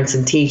 Both parents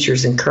and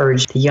teachers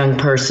encourage the young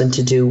person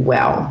to do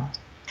well.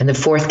 And the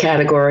 4th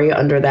category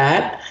under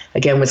that,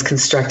 again, was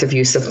constructive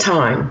use of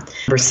time.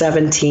 Number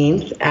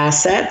 17,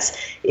 assets,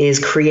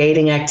 is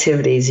creating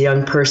activities. A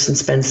young person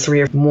spends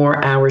 3 or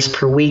more hours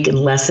per week in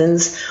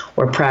lessons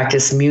or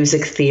practice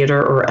music,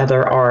 theater, or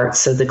other arts.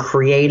 So the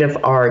creative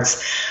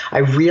arts, I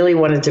really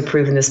wanted to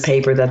prove in this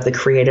paper that the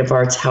creative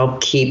arts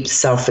help keep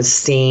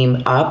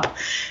self-esteem up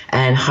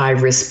and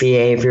high-risk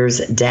behaviors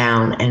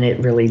down, and it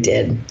really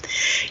did.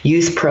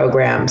 Youth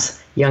programs.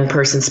 Young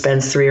person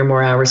spends 3 or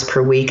more hours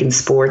per week in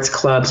sports,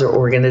 clubs, or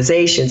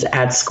organizations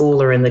at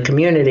school or in the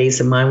community.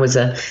 So mine was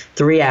a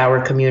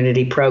 3-hour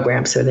community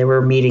program. So they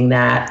were meeting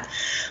that.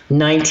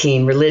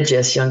 19,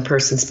 religious. Young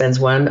person spends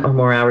 1 or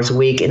more hours a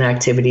week in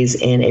activities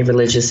in a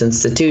religious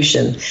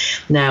institution.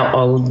 Now,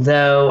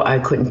 although I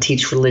couldn't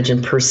teach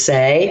religion per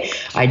se,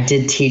 I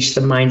did teach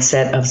the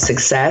mindset of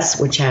success,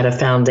 which had a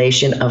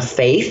foundation of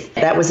faith.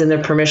 That was in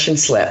their permission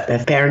slip.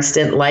 If parents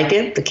didn't like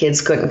it, the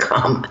kids couldn't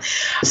come.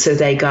 So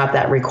they got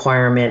that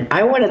requirement.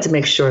 I wanted to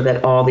make sure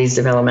that all these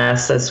development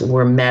assets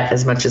were met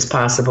as much as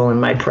possible in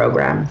my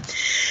program.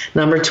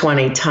 Number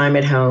 20, time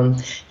at home.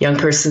 Young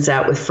person's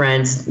out with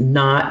friends,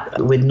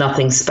 not with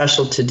nothing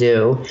special to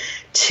do,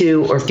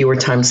 2 or fewer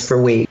times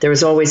per week. There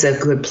was always a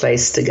good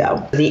place to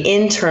go. The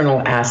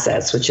internal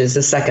assets, which is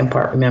the second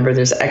part. Remember,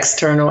 there's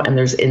external and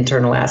there's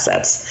internal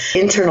assets.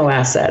 Internal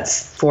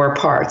assets, 4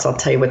 parts. I'll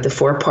tell you what the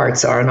 4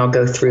 parts are, and I'll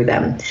go through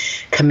them.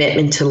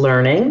 Commitment to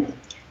learning,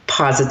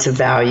 positive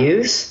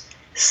values,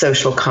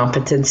 social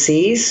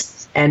competencies,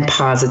 and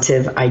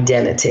positive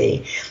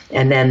identity.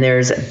 And then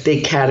there's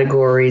big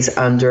categories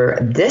under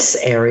this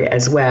area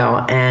as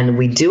well. And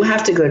we do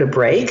have to go to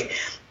break,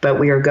 but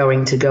we are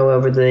going to go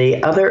over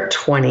the other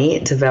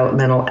 20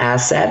 developmental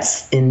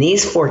assets in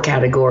these 4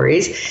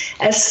 categories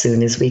as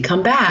soon as we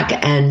come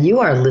back. And you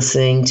are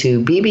listening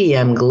to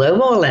BBM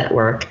Global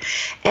Network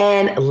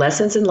and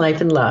Lessons in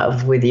Life and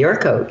Love with your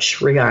coach,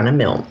 Rihanna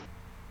Milne.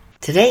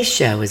 Today's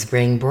show is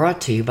being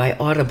brought to you by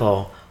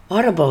Audible.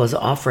 Audible is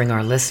offering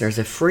our listeners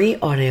a free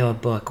audio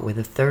book with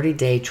a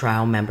 30-day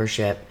trial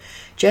membership.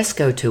 Just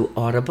go to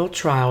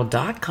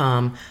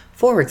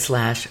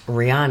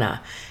audibletrial.com/Rihanna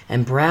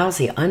and browse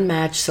the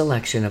unmatched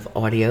selection of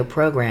audio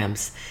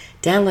programs.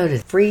 Download a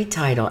free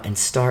title and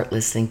start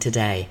listening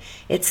today.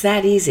 It's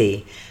that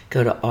easy.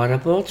 Go to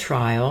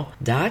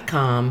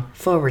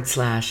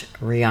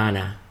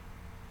audibletrial.com/Rihanna.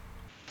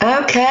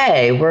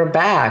 Okay, we're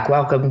back.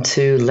 Welcome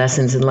to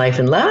Lessons in Life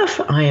and Love.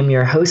 I am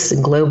your host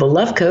and global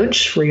love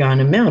coach,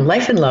 Rihanna Milne,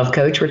 life and love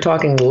coach. We're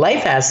talking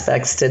life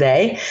aspects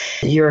today.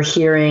 You're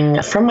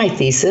hearing from my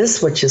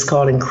thesis, which is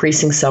called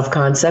Increasing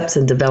Self-Concepts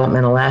and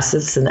Developmental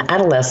Assets in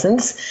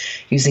Adolescence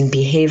Using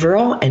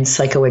Behavioral and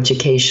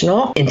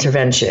Psychoeducational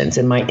Interventions.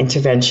 And my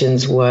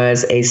interventions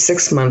was a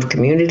 6-month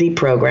community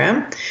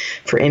program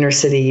for inner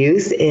city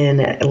youth in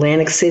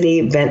Atlantic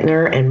City,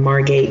 Ventnor, and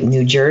Margate,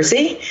 New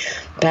Jersey,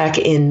 back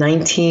in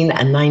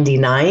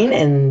 1999,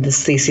 and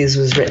this thesis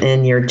was written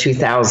in year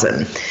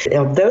 2000.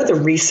 Although the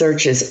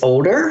research is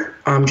older,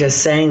 I'm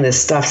just saying this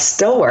stuff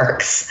still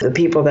works. The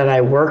people that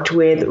I worked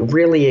with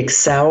really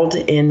excelled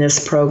in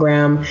this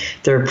program.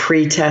 Their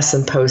pre-test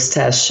and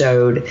post-test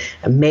showed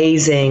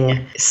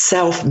amazing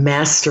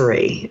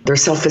self-mastery. Their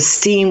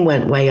self-esteem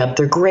went way up.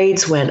 Their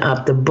grades went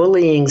up. The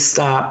bullying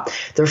stopped.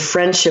 Their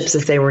friendships,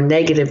 if they were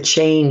negative,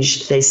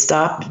 changed. They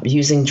stopped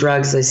using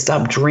drugs. They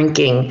stopped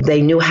drinking.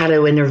 They knew how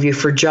to interview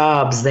for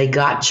jobs. They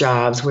got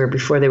jobs where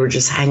before they were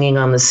just hanging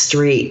on the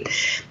street.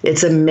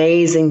 It's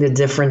amazing the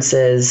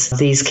differences.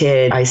 These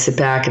kids, I sit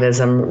back and as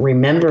I'm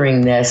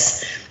remembering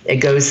this, it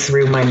goes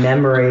through my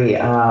memory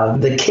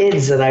of the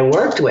kids that I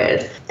worked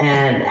with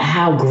and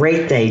how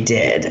great they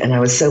did. And I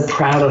was so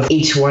proud of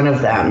each one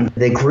of them.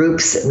 The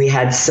groups, we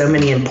had so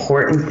many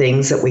important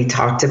things that we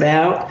talked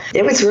about.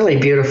 It was really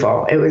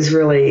beautiful. It was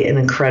really an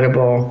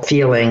incredible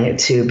feeling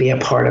to be a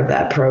part of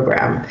that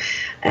program.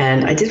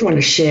 And I did want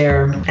to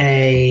share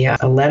a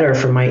letter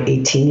from my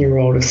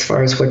 18-year-old as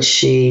far as what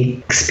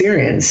she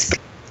experienced.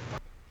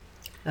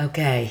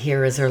 Okay,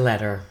 here is her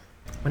letter.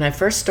 When I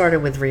first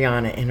started with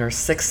Rihanna in her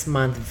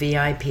 6-month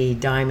VIP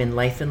Diamond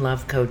Life and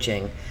Love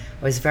coaching,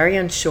 I was very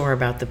unsure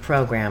about the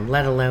program,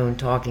 let alone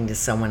talking to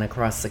someone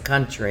across the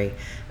country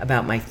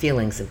about my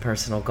feelings and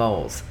personal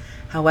goals.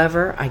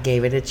 However, I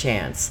gave it a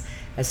chance.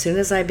 As soon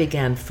as I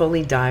began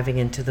fully diving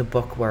into the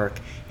book work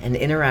and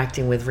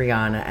interacting with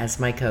Rihanna as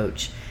my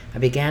coach, I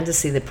began to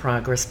see the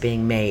progress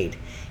being made.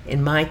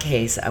 In my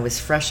case, I was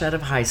fresh out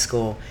of high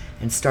school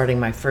and starting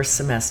my first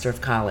semester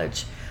of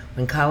college.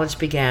 When college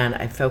began,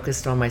 I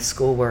focused on my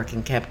schoolwork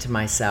and kept to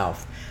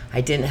myself. I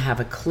didn't have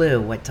a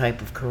clue what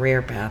type of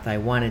career path I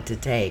wanted to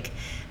take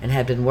and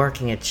had been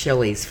working at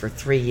Chili's for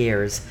 3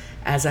 years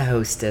as a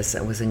hostess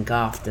and was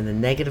engulfed in the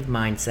negative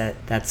mindset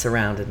that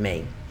surrounded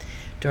me.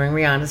 During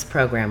Rihanna's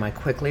program, I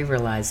quickly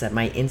realized that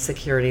my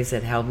insecurities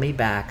that held me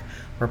back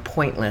were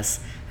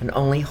pointless and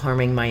only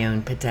harming my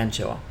own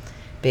potential.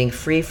 Being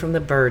free from the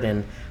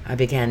burden, I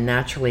began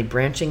naturally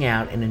branching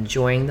out and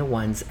enjoying the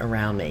ones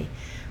around me.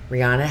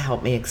 Rihanna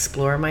helped me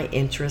explore my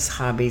interests,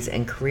 hobbies,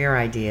 and career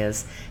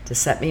ideas to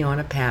set me on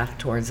a path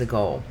towards a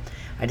goal.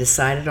 I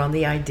decided on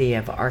the idea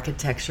of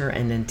architecture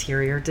and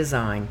interior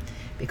design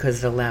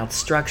because it allowed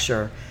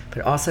structure,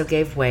 but also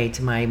gave way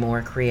to my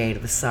more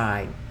creative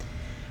side.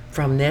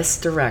 From this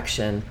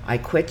direction, I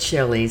quit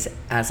Chili's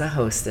as a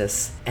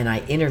hostess and I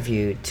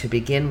interviewed to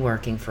begin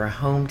working for a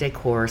home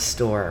decor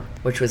store,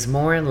 which was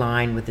more in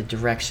line with the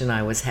direction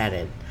I was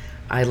headed.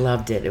 I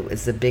loved it. It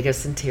was the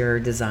biggest interior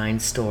design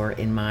store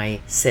in my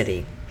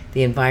city.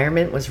 The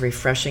environment was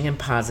refreshing and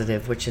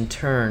positive, which in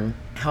turn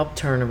helped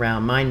turn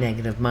around my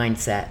negative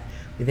mindset.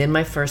 Within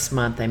my first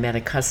month, I met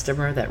a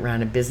customer that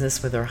ran a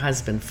business with her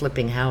husband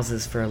flipping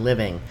houses for a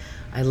living.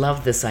 I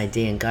loved this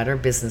idea and got her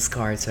business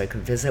card so I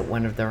could visit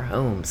one of their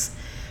homes.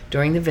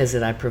 During the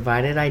visit, I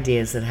provided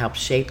ideas that helped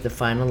shape the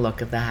final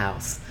look of the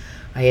house.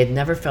 I had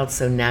never felt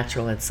so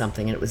natural at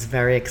something, and it was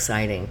very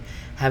exciting.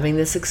 Having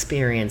this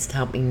experience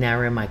helped me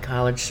narrow my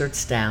college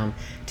search down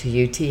to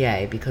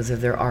UTA because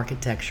of their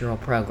architectural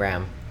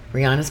program.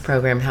 Rihanna's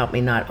program helped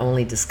me not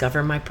only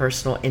discover my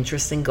personal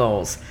interests and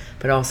goals,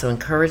 but also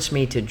encouraged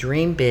me to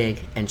dream big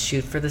and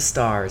shoot for the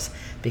stars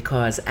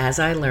because, as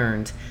I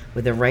learned,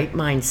 with the right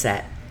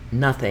mindset,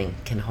 nothing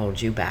can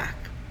hold you back.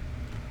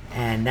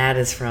 And that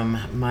is from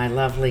my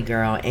lovely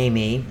girl,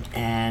 Amy,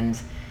 and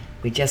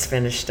we just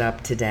finished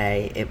up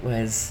today. It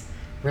was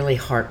really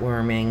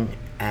heartwarming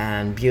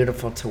and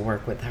beautiful to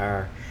work with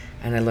her,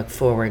 and I look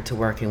forward to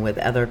working with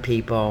other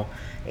people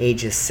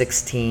ages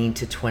 16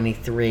 to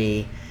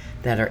 23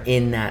 that are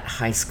in that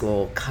high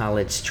school,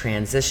 college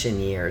transition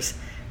years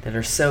that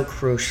are so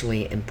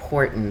crucially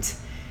important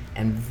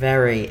and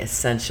very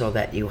essential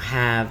that you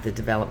have the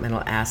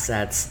developmental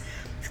assets,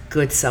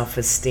 good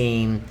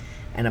self-esteem,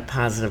 and a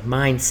positive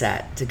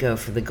mindset to go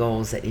for the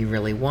goals that you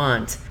really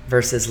want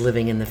versus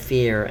living in the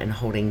fear and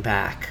holding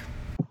back.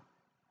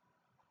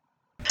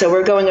 So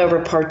we're going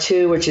over part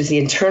 2, which is the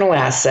internal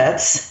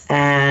assets,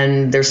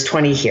 and there's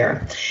 20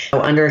 here.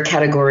 So under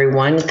category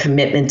 1,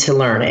 commitment to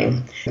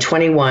learning.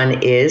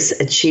 21 is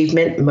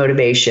achievement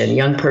motivation.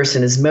 Young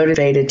person is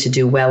motivated to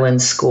do well in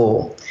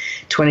school.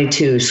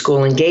 22,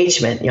 school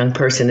engagement. Young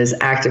person is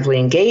actively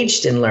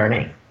engaged in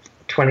learning.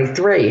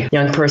 23,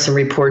 young person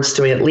reports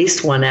doing at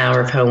least 1 hour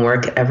of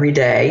homework every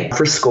day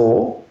for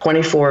school.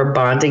 24,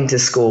 bonding to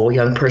school.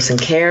 Young person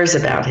cares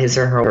about his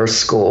or her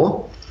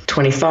school.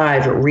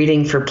 25,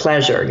 reading for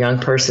pleasure. Young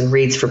person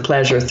reads for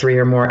pleasure 3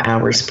 or more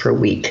hours per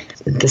week.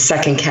 The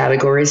second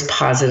category is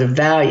positive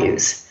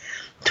values.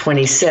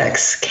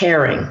 26,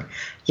 caring.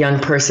 Young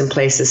person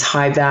places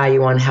high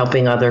value on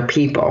helping other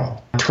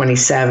people.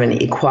 27,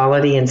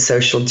 equality and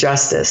social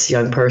justice.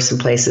 Young person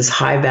places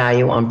high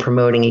value on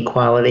promoting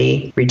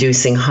equality,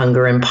 reducing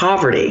hunger and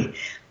poverty.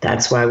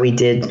 That's why we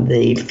did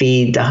the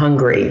Feed the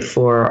Hungry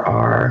for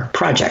our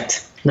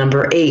project.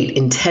 Number 8,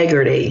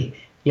 integrity.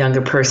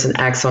 Younger person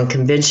acts on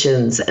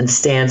convictions and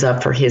stands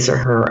up for his or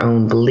her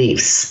own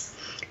beliefs.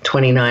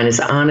 29 is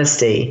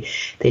honesty.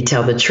 They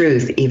tell the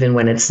truth even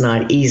when it's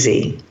not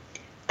easy.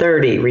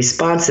 30,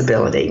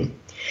 responsibility.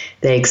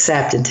 They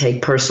accept and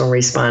take personal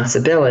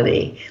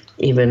responsibility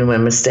even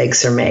when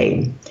mistakes are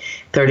made.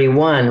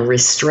 31,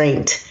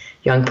 restraint.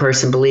 Young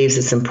person believes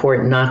it's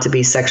important not to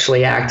be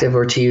sexually active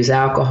or to use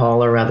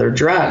alcohol or other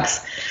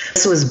drugs.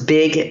 This was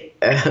big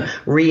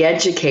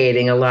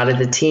re-educating a lot of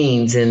the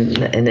teens in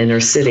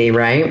inner city,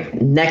 right?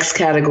 Next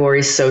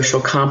category, social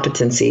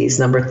competencies.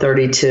 Number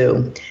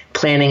 32,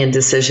 planning and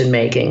decision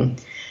making.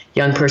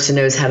 Young person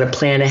knows how to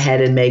plan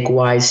ahead and make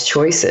wise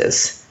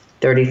choices.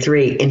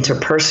 33,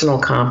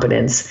 interpersonal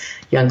competence.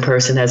 Young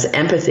person has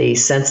empathy,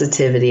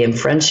 sensitivity, and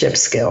friendship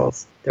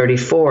skills.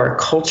 34,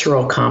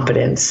 cultural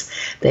competence.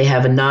 They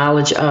have a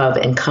knowledge of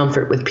and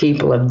comfort with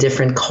people of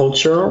different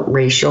cultural,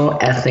 racial,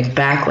 ethnic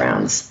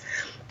backgrounds.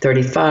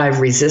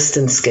 35,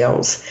 resistance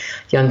skills.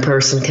 Young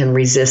person can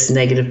resist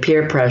negative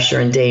peer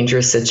pressure in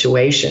dangerous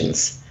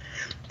situations.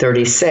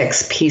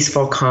 36,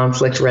 peaceful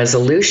conflict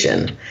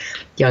resolution.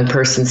 Young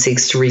person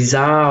seeks to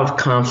resolve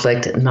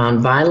conflict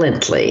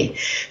nonviolently.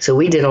 So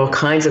we did all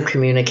kinds of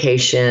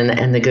communication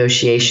and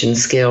negotiation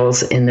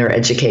skills in their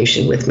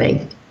education with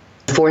me.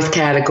 The fourth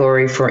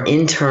category for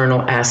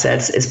internal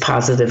assets is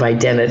positive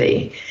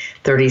identity.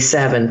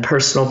 37,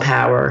 personal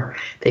power.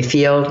 They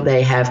feel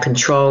they have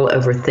control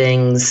over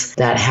things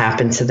that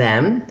happen to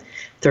them.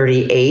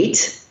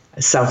 38,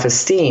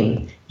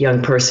 self-esteem.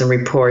 Young person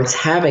reports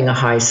having a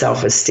high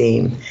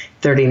self-esteem.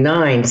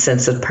 39,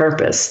 sense of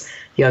purpose.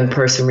 Young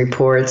person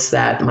reports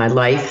that my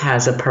life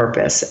has a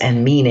purpose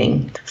and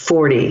meaning.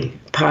 40,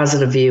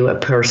 positive view of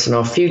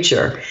personal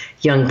future.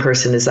 Young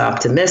person is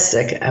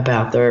optimistic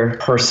about their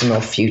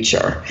personal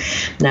future.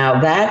 Now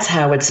that's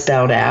how it's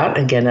spelled out.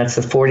 Again, that's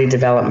the 40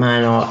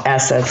 developmental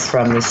assets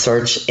from the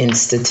Search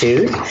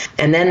Institute.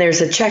 And then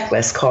there's a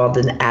checklist called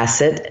an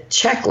asset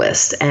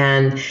checklist.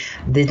 And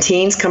the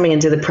teens coming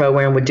into the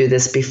program would do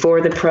this before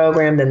the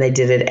program, then they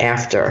did it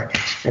after.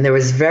 And there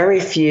was very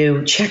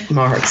few check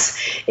marks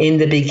in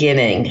the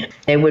beginning.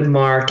 They would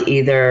mark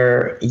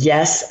either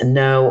yes,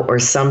 no, or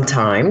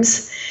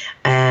sometimes.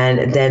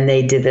 And then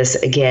they did this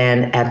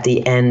again at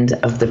the end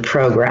of the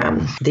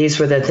program. These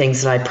were the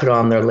things that I put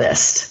on their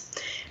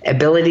list.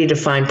 Ability to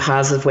find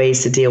positive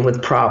ways to deal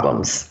with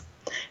problems.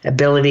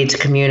 Ability to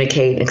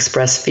communicate and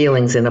express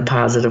feelings in a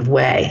positive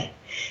way.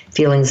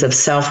 Feelings of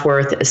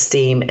self-worth,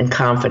 esteem, and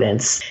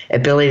confidence.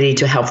 Ability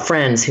to help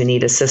friends who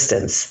need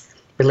assistance.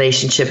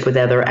 Relationship with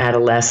other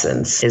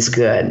adolescents is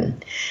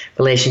good.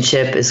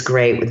 Relationship is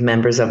great with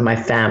members of my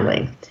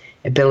family.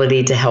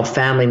 Ability to help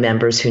family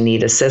members who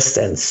need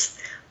assistance.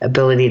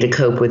 Ability to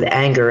cope with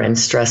anger and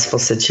stressful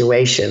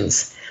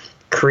situations.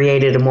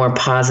 created a more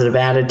positive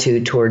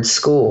attitude towards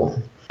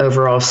school.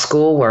 Overall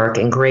schoolwork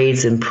and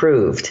grades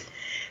improved.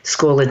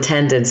 School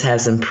attendance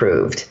has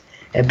improved.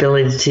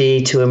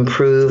 Ability to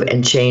improve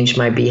and change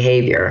my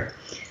behavior.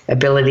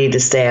 Ability to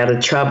stay out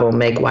of trouble,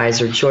 make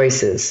wiser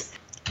choices.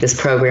 This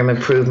program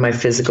improved my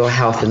physical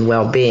health and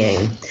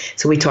well-being.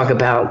 So we talk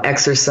about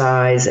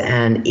exercise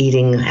and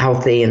eating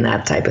healthy and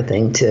that type of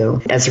thing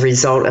too. As a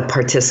result of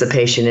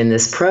participation in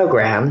this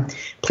program,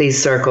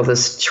 please circle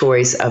this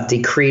choice of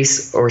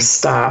decrease or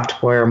stopped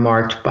where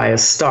marked by a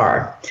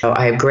star. So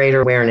I have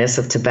greater awareness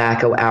of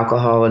tobacco,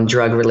 alcohol, and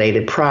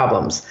drug-related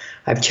problems.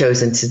 I've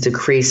chosen to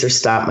decrease or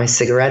stop my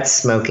cigarette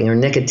smoking or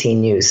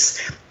nicotine use.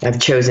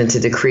 I've chosen to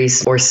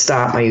decrease or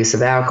stop my use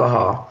of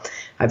alcohol.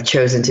 I've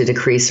chosen to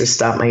decrease or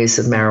stop my use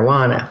of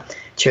marijuana,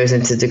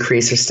 chosen to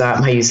decrease or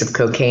stop my use of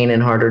cocaine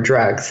and harder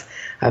drugs.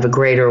 I have a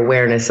greater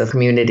awareness of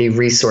community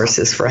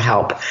resources for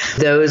help.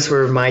 Those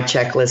were my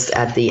checklists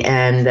at the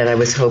end that I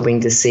was hoping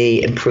to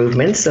see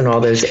improvements in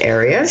all those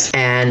areas,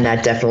 and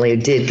that definitely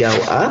did go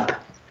up.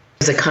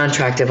 There was a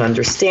contract of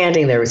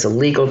understanding. There was a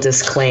legal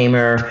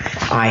disclaimer.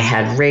 I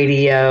had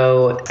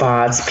radio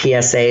spots,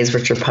 PSAs,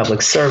 which are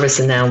public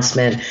service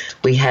announcement.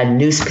 We had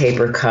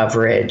newspaper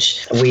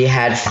coverage. We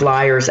had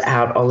flyers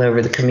out all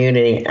over the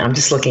community. I'm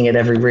just looking at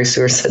every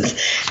resource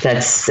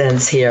that's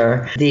sent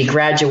here. The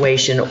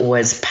graduation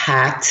was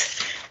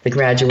packed. The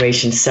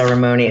graduation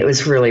ceremony, it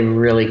was really,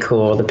 really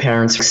cool. The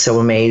parents were so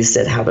amazed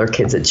at how their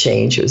kids had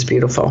changed. It was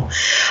beautiful.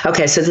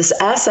 Okay, so this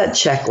asset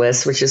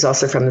checklist, which is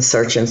also from the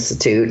Search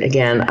Institute,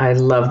 again, I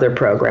love their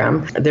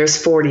program. There's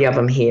 40 of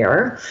them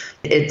here.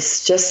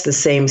 It's just the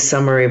same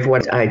summary of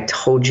what I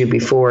told you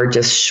before,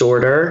 just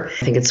shorter.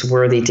 I think it's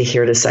worthy to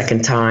hear it a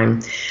second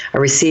time. I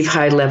receive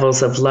high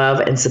levels of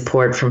love and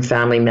support from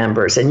family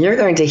members. And you're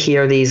going to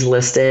hear these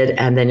listed,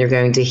 and then you're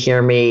going to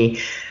hear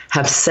me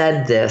have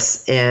said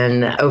this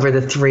in over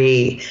the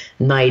 3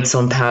 nights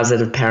on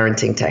positive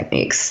parenting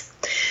techniques.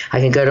 I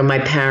can go to my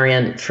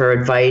parent for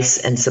advice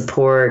and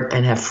support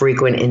and have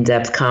frequent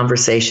in-depth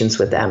conversations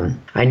with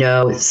them. I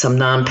know some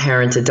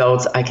non-parent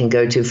adults I can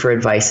go to for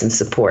advice and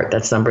support.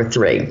 That's number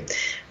 3.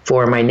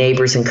 4, my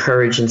neighbors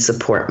encourage and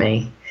support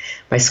me.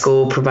 My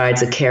school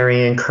provides a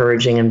caring,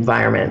 encouraging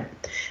environment.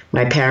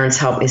 My parents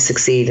help me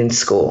succeed in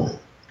school.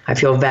 I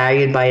feel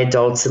valued by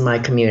adults in my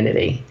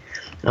community.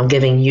 I'm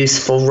giving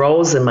useful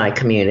roles in my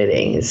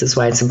community. This is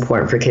why it's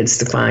important for kids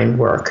to find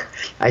work.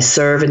 I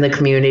serve in the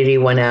community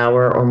 1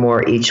 hour or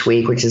more each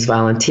week, which is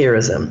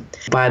volunteerism.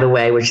 By the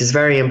way, which is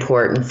very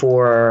important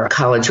for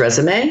college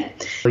resume.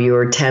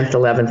 Your 10th,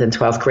 11th, and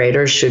 12th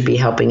graders should be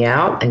helping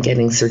out and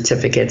getting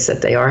certificates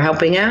that they are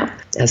helping out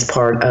as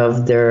part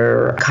of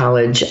their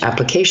college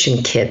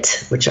application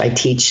kit, which I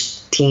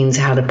teach teens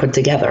how to put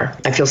together.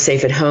 I feel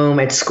safe at home,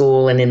 at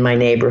school, and in my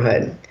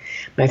neighborhood.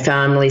 My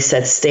family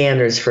sets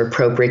standards for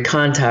appropriate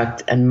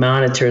contact and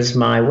monitors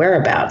my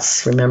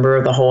whereabouts.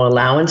 Remember the whole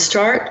allowance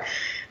chart?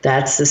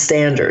 That's the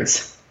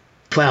standards.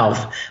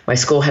 12, my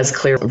school has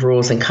clear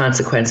rules and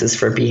consequences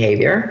for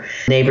behavior.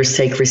 Neighbors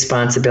take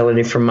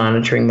responsibility for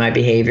monitoring my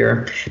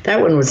behavior.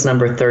 That one was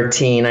number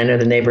 13. I know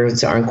the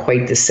neighborhoods aren't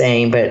quite the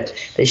same, but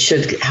they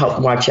should help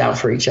watch out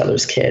for each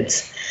other's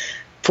kids.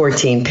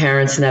 14,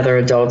 parents and other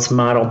adults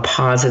model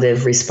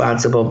positive,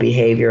 responsible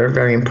behavior.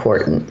 Very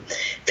important.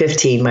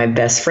 15, my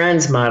best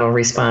friends model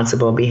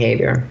responsible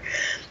behavior.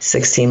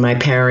 16, my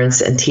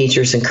parents and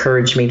teachers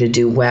encourage me to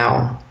do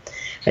well.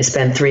 I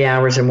spend 3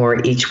 hours or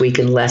more each week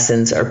in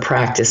lessons or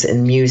practice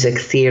in music,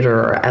 theater,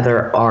 or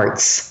other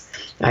arts.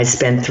 I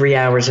spend 3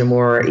 hours or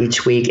more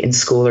each week in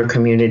school or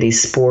community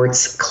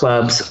sports,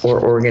 clubs, or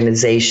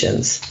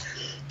organizations.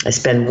 I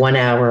spend 1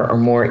 hour or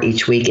more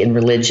each week in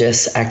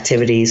religious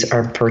activities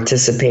or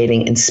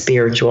participating in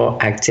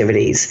spiritual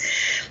activities.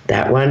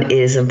 That one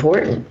is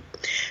important.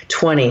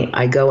 20,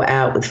 I go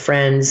out with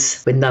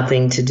friends with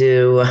nothing to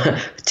do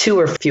 2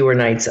 or fewer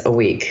nights a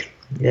week.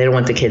 They don't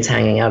want the kids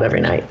hanging out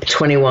every night.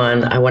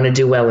 21, I want to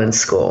do well in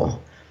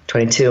school.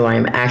 22, I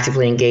am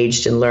actively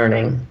engaged in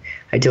learning.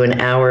 I do an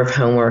hour of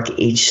homework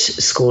each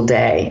school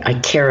day. I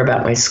care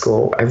about my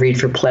school. I read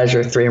for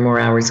pleasure 3 or more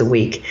hours a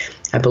week.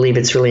 I believe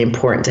it's really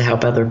important to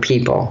help other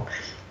people.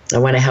 I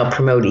want to help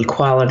promote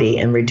equality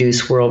and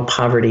reduce world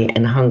poverty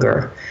and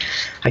hunger.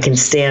 I can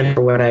stand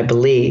for what I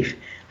believe.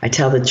 I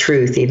tell the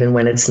truth even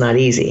when it's not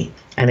easy,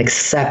 and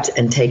accept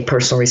and take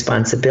personal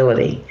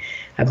responsibility.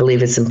 I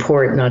believe it's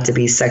important not to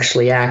be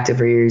sexually active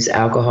or use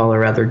alcohol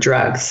or other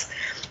drugs.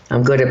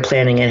 I'm good at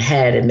planning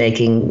ahead and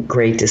making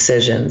great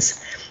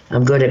decisions.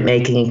 I'm good at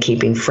making and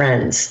keeping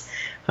friends.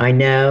 I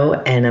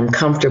know and I'm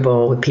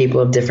comfortable with people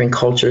of different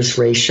cultures,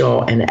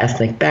 racial, and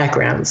ethnic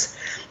backgrounds.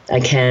 I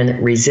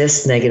can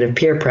resist negative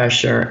peer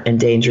pressure and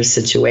dangerous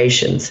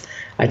situations.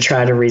 I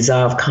try to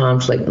resolve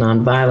conflict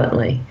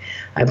nonviolently.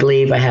 I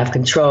believe I have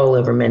control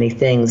over many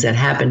things that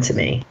happen to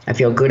me. I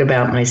feel good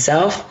about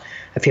myself.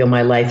 I feel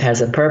my life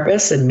has a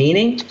purpose and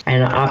meaning,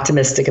 and I'm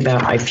optimistic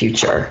about my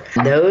future.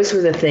 Those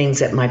were the things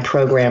that my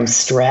program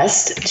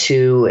stressed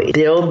to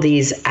build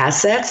these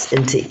assets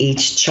into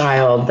each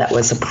child that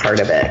was a part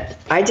of it.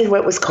 I did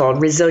what was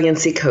called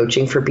resiliency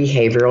coaching for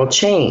behavioral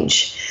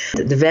change.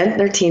 The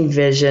Ventnor Teen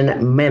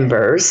Vision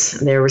members,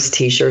 there was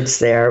t-shirts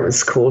there, it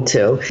was cool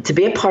too, to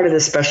be a part of the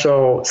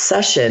special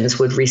sessions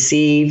would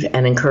receive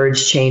and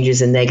encourage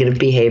changes in negative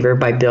behavior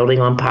by building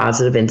on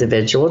positive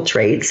individual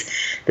traits,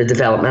 the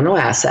developmental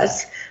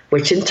assets,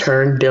 which in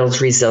turn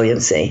builds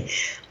resiliency.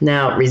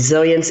 Now,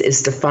 resilience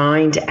is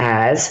defined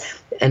as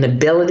an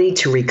ability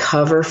to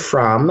recover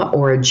from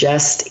or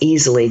adjust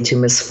easily to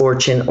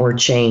misfortune or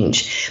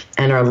change.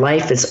 And our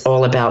life is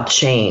all about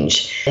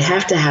change. They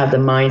have to have the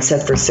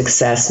mindset for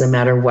success no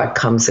matter what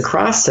comes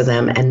across to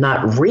them and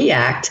not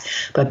react,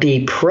 but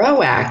be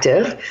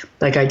proactive,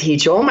 like I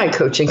teach all my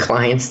coaching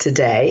clients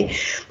today,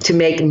 to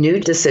make new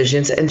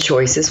decisions and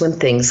choices when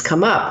things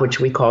come up, which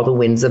we call the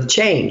winds of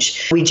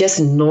change. We just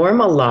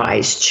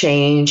normalize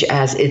change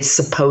as it's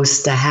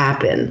supposed to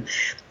happen,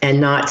 and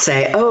not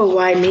say, oh,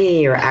 why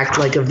me, or act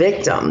like a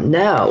victim.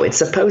 No, it's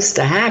supposed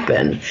to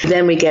happen.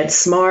 Then we get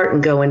smart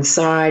and go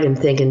inside and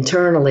think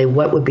internally,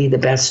 what would be the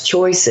best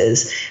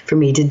choices for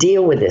me to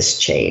deal with this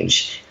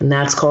change? And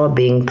that's called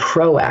being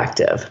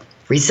proactive.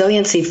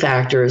 Resiliency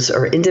factors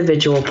are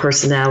individual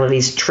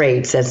personalities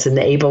traits that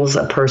enables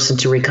a person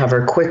to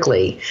recover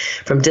quickly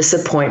from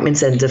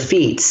disappointments and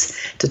defeats,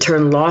 to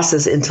turn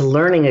losses into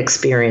learning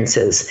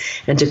experiences,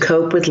 and to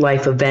cope with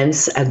life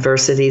events,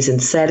 adversities,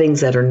 and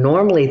settings that are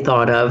normally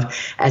thought of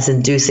as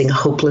inducing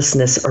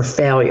hopelessness or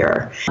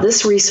failure.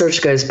 This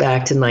research goes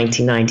back to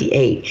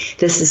 1998.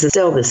 This is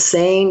still the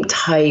same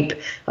type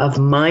of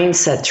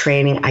mindset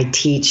training I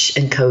teach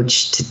and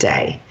coach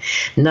today.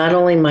 Not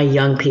only my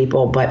young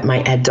people, but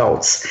my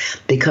adults.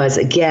 Because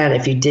again,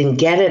 if you didn't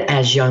get it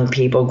as young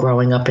people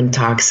growing up in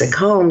toxic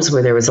homes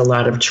where there was a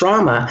lot of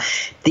trauma,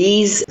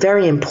 these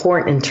very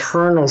important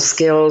internal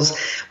skills,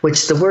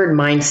 which the word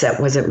mindset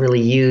wasn't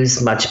really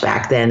used much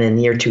back then in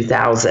the year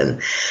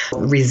 2000.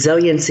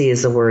 Resiliency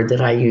is the word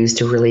that I use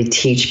to really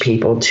teach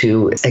people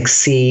to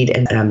exceed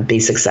and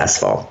be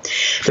successful.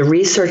 The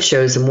research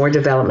shows the more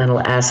developmental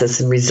assets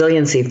and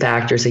resiliency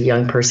factors a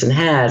young person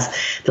has,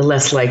 the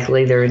less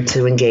likely they're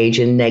to engage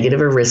in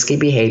negative or risky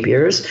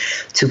behaviors,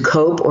 to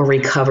cope or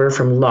recover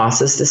from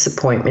losses,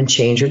 disappointment,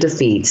 change, or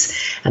defeats,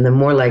 and the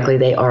more likely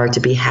they are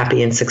to be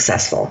happy and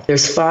successful.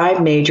 There's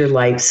 5 major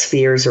life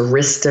spheres or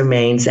risk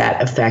domains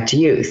that affect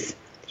youth.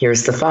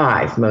 Here's the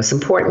 5 most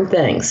important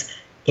things: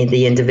 in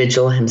the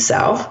individual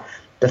himself,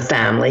 the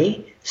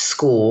family,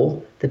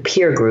 school, the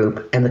peer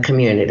group, and the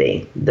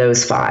community.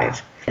 Those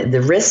 5.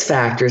 The risk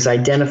factors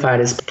identified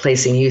as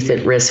placing youth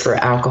at risk for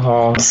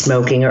alcohol,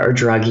 smoking, or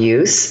drug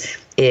use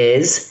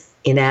is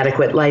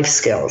inadequate life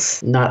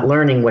skills, not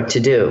learning what to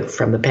do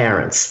from the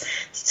parents.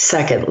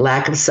 Second,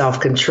 lack of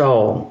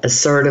self-control,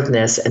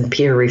 assertiveness, and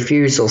peer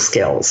refusal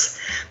skills.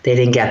 They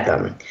didn't get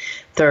them.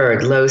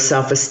 Third, low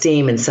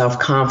self-esteem and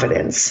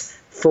self-confidence.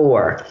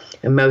 4,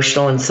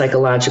 emotional and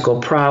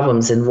psychological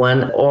problems in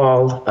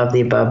all of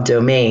the above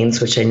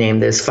domains, which I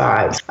named those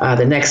 5.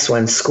 The next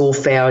one, school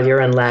failure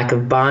and lack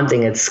of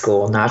bonding at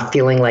school, not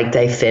feeling like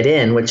they fit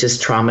in, which is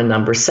trauma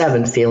number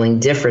 7, feeling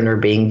different or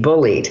being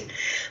bullied.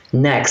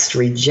 Next,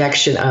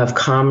 rejection of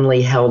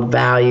commonly held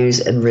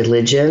values and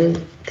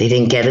religion. They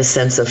didn't get a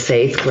sense of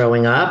faith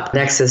growing up.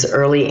 Next is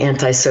early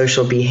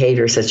antisocial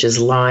behavior such as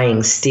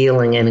lying,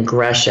 stealing, and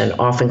aggression,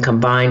 often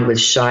combined with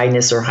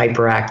shyness or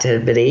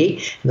hyperactivity.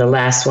 And the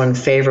last one,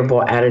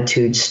 favorable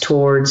attitudes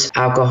towards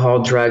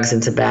alcohol, drugs,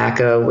 and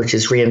tobacco, which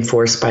is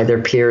reinforced by their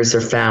peers,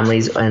 their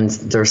families, and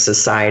their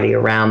society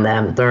around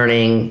them.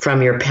 Learning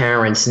from your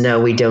parents,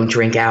 no, we don't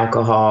drink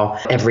alcohol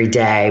every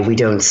day. We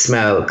don't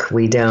smoke.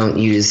 We don't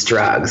use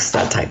drugs,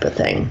 that type of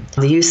thing.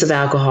 The use of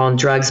alcohol and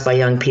drugs by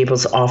young people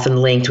is often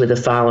linked with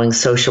the following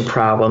social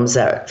problems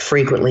that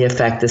frequently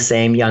affect the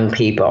same young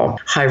people: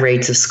 high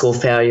rates of school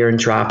failure and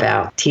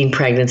dropout, teen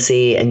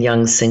pregnancy and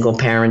young single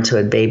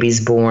parenthood,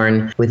 babies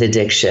born with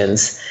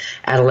addictions,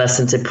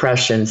 adolescent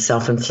depression,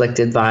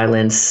 self-inflicted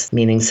violence,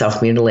 meaning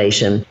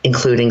self-mutilation,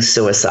 including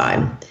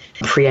suicide,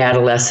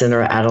 pre-adolescent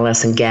or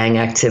adolescent gang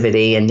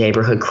activity and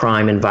neighborhood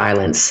crime and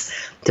violence,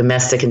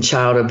 domestic and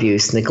child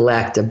abuse,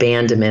 neglect,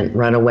 abandonment,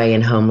 runaway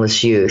and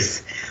homeless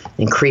youth,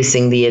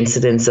 increasing the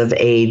incidence of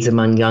AIDS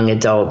among young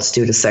adults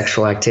due to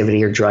sexual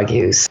activity or drug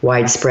use,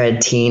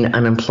 widespread teen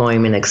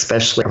unemployment,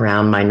 especially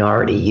around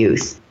minority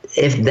youth.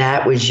 If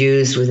that was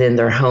used within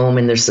their home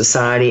and their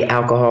society,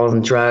 alcohol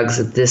and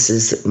drugs, this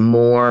is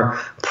more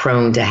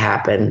prone to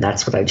happen.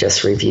 That's what I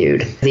just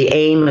reviewed. The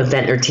aim of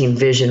Ventnor Teen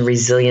Vision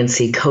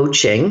resiliency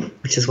coaching,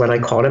 which is what I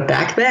called it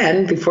back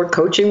then, before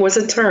coaching was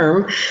a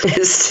term,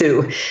 is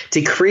to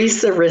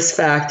decrease the risk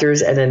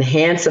factors and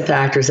enhance the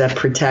factors that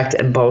protect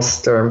and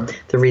bolster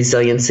the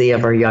resiliency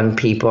of our young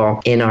people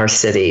in our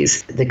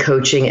cities. The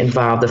coaching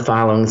involved the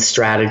following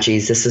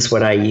strategies. This is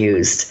what I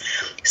used.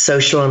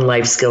 social and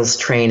life skills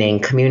training,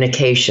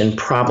 communication,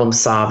 problem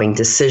solving,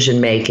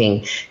 decision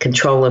making,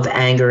 control of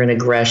anger and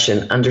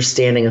aggression,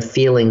 understanding of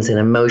feelings and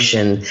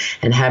emotion,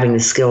 and having the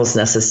skills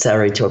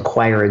necessary to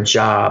acquire a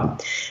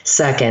job.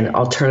 Second,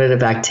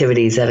 alternative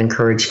activities that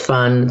encourage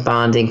fun,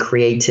 bonding,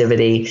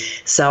 creativity,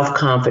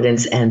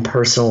 self-confidence, and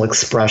personal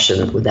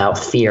expression without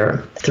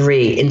fear.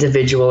 3,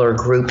 individual or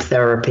group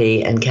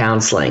therapy and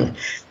counseling.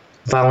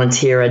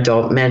 Volunteer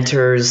adult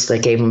mentors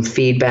that gave them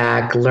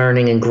feedback,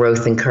 learning and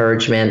growth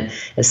encouragement.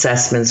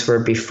 Assessments were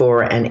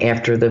before and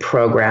after the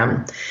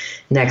program.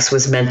 Next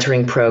was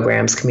mentoring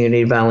programs,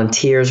 community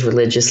volunteers,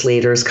 religious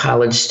leaders,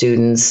 college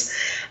students,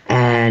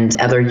 and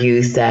other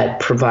youth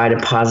that provided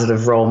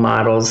positive role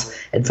models,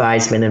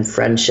 advisement, and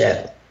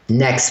friendship.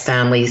 Next,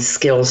 family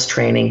skills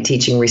training,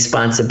 teaching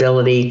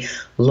responsibility,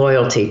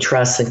 loyalty,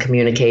 trust, and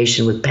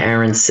communication with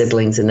parents,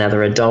 siblings, and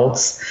other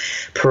adults.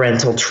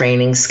 Parental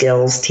training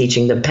skills,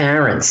 teaching the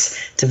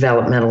parents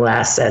developmental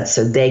assets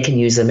so they can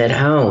use them at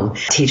home.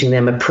 Teaching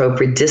them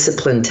appropriate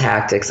discipline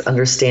tactics,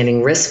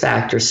 understanding risk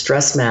factors,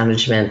 stress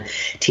management,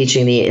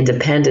 teaching the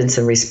independence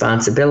and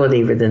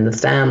responsibility within the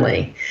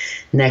family.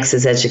 Next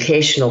is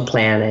educational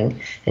planning,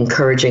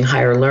 encouraging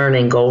higher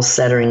learning, goal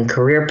setting,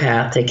 career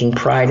path, taking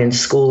pride in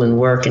school and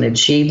work and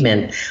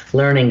achievement,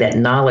 learning that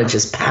knowledge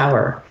is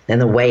power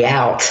and the way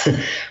out.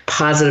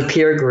 Positive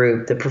peer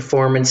group, the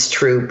performance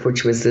troupe,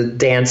 which was the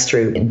dance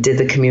troupe, did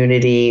the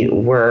community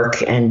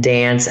work and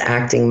dance,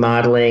 acting,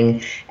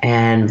 modeling,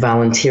 and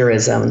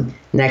volunteerism.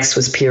 Next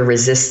was peer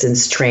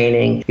resistance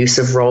training, use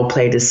of role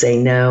play to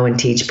say no and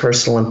teach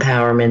personal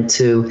empowerment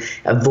to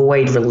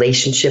avoid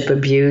relationship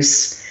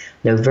abuse.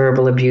 No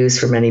verbal abuse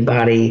from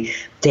anybody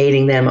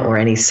dating them or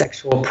any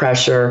sexual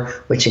pressure,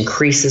 which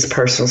increases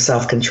personal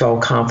self-control,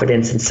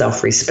 confidence, and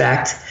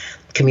self-respect.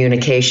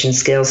 Communication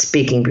skills,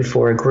 speaking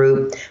before a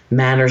group,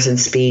 manners in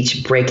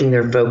speech, breaking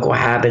their vocal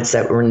habits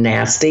that were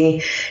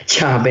nasty,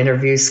 job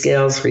interview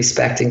skills,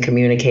 respect and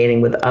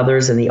communicating with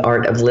others, and the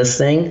art of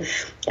listening.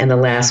 And the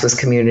last was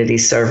community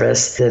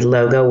service. The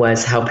logo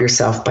was help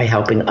yourself by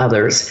helping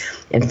others,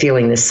 and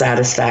feeling the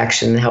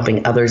satisfaction in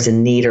helping others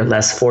in need or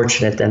less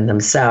fortunate than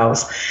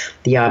themselves,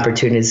 the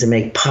opportunities to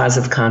make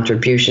positive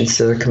contributions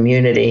to their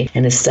community,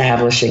 and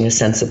establishing a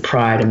sense of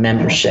pride and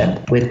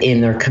membership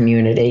within their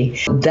community.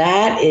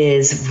 That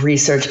is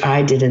research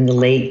I did in the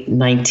late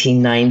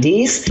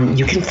 1990s.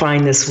 You can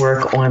find this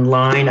work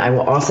online. I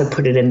will also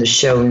put it in the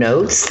show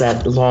notes,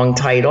 that long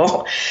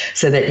title,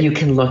 so that you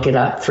can look it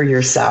up for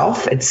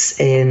yourself. It's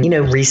in,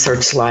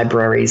 research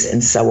libraries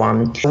and so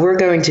on. We're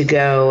going to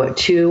go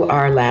to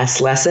our last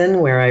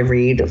lesson where I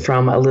read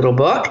from a little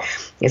book.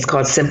 It's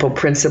called Simple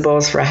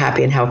Principles for a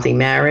Happy and Healthy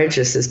Marriage.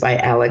 This is by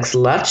Alex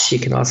Lutz. You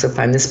can also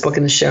find this book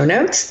in the show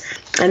notes.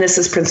 And this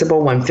is Principle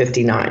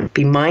 159.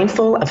 Be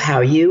mindful of how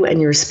you and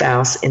your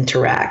spouse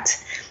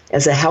interact.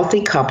 As a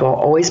healthy couple,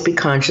 always be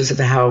conscious of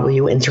how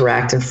you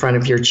interact in front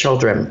of your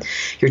children.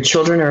 Your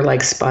children are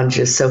like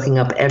sponges, soaking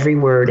up every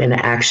word and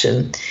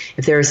action.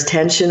 If there is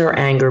tension or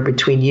anger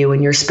between you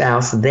and your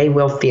spouse, they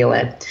will feel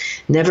it.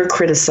 Never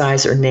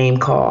criticize or name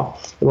call.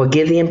 It will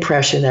give the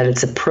impression that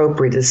it's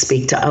appropriate to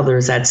speak to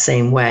others that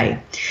same way.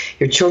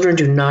 Your children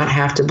do not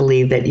have to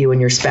believe that you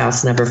and your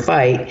spouse never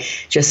fight,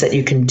 just that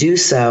you can do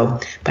so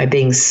by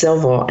being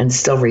civil and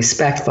still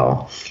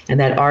respectful, and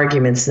that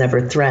arguments never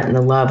threaten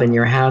the love in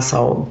your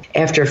household.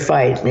 After a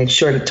fight, make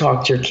sure to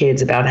talk to your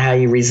kids about how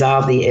you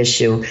resolve the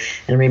issue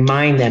and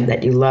remind them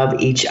that you love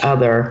each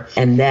other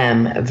and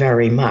them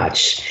very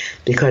much.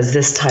 Because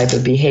this type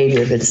of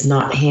behavior, if it's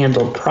not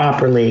handled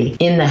properly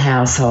in the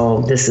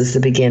household, this is the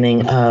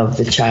beginning of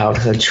the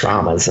childhood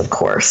traumas, of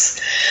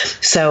course.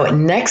 So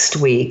next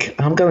week,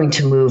 I'm going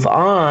to move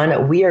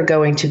on. We are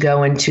going to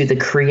go into the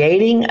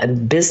creating a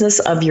business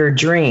of your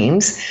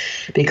dreams,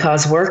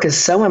 because work is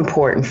so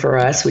important for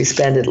us. We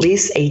spend at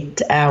least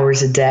 8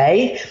 hours a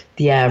day,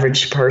 the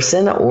average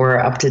person, or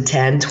up to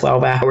 10,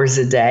 12 hours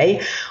a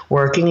day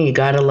working. You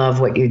got to love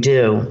what you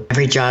do.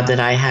 Every job that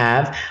I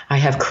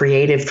have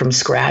created from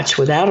scratch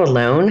without a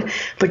loan,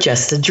 but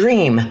just a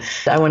dream.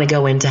 I want to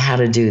go into how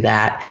to do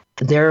that.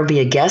 There will be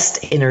a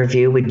guest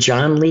interview with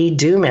John Lee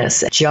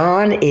Dumas.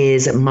 John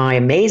is my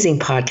amazing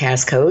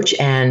podcast coach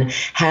and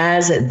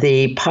has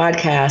the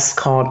podcast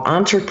called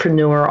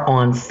Entrepreneur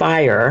on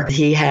Fire.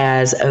 He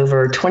has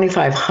over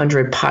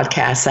 2,500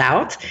 podcasts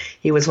out.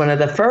 He was one of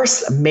the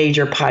first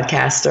major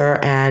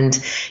podcaster,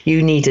 and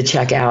you need to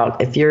check out,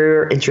 if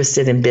you're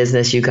interested in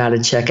business, you got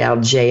to check out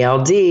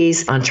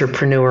JLD's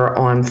Entrepreneur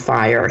on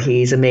Fire.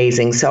 He's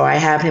amazing. So I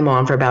have him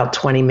on for about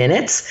 20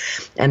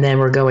 minutes, and then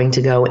we're going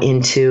to go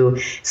into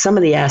some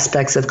of the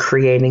aspects of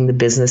creating the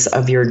business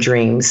of your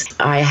dreams.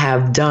 I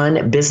have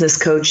done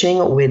business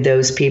coaching with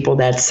those people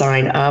that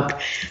sign up,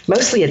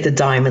 mostly at the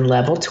diamond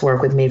level, to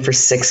work with me for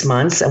 6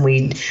 months, and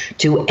we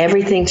do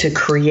everything to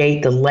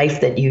create the life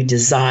that you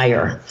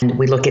desire. And And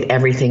we look at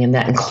everything, and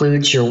that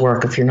includes your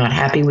work. If you're not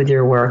happy with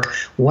your work,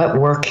 what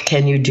work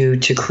can you do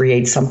to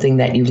create something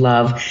that you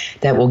love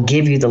that will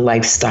give you the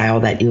lifestyle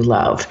that you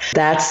love?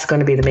 That's going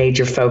to be the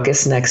major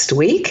focus next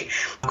week.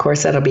 Of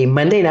course, that'll be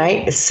Monday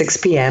night at 6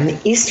 p.m.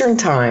 Eastern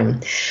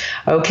Time.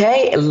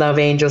 Okay, love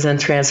angels and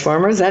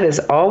transformers, that is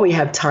all we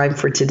have time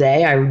for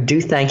today. I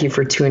do thank you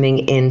for tuning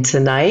in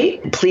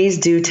tonight. Please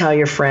do tell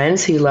your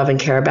friends who you love and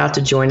care about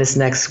to join us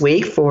next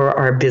week for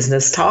our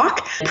business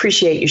talk.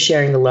 Appreciate you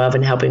sharing the love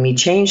and helping me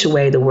change the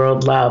way the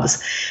world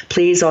loves.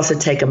 Please also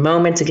take a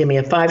moment to give me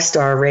a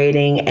 5-star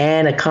rating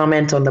and a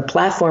comment on the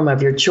platform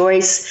of your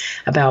choice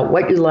about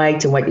what you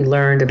liked and what you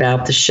learned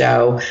about the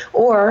show.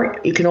 Or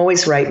you can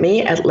always write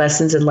me at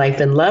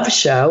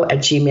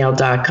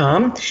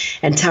lessonsinlifeandloveshow@gmail.com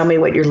and tell me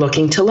what you're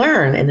looking to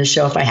learn in the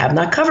show if I have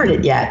not covered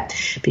it yet.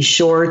 Be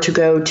sure to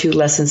go to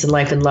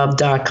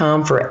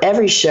lessonsinlifeandlove.com for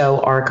every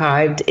show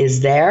archived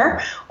is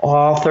there,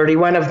 all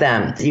 31 of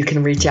them. You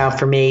can reach out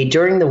for me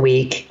during the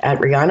week at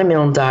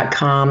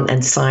RihannaMilne.com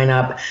and sign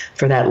up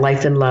for that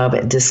Life and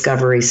Love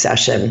Discovery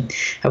session.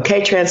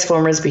 Okay,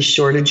 Transformers, be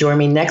sure to join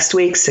me next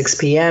week, 6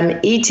 p.m.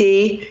 ET,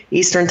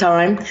 Eastern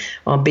Time,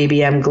 on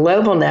BBM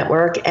Global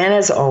Network. And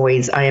as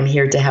always, I am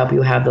here to help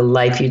you have the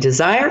life you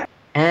desire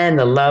and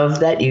the love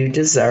that you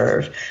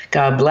deserve.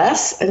 God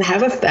bless and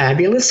have a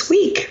fabulous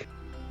week.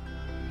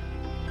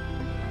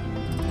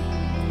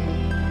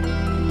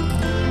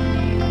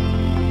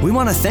 We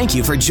want to thank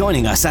you for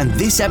joining us on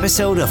this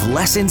episode of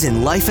Lessons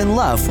in Life and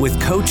Love with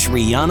Coach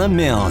Rihanna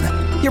Milne.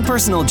 Your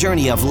personal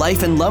journey of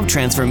life and love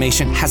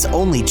transformation has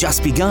only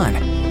just begun.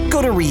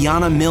 Go to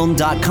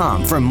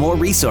RihannaMilne.com for more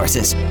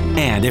resources.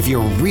 And if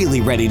you're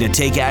really ready to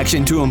take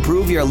action to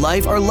improve your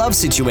life or love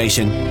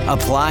situation,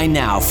 apply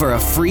now for a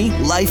free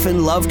Life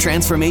and Love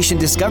Transformation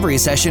Discovery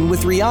Session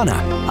with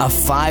Rihanna, a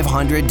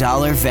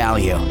 $500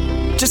 value.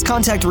 Just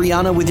contact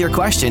Rihanna with your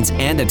questions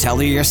and to tell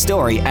her your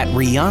story at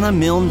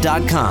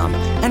RihannaMilne.com.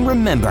 And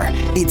remember,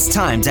 it's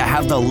time to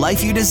have the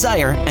life you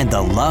desire and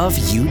the love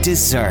you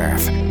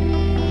deserve.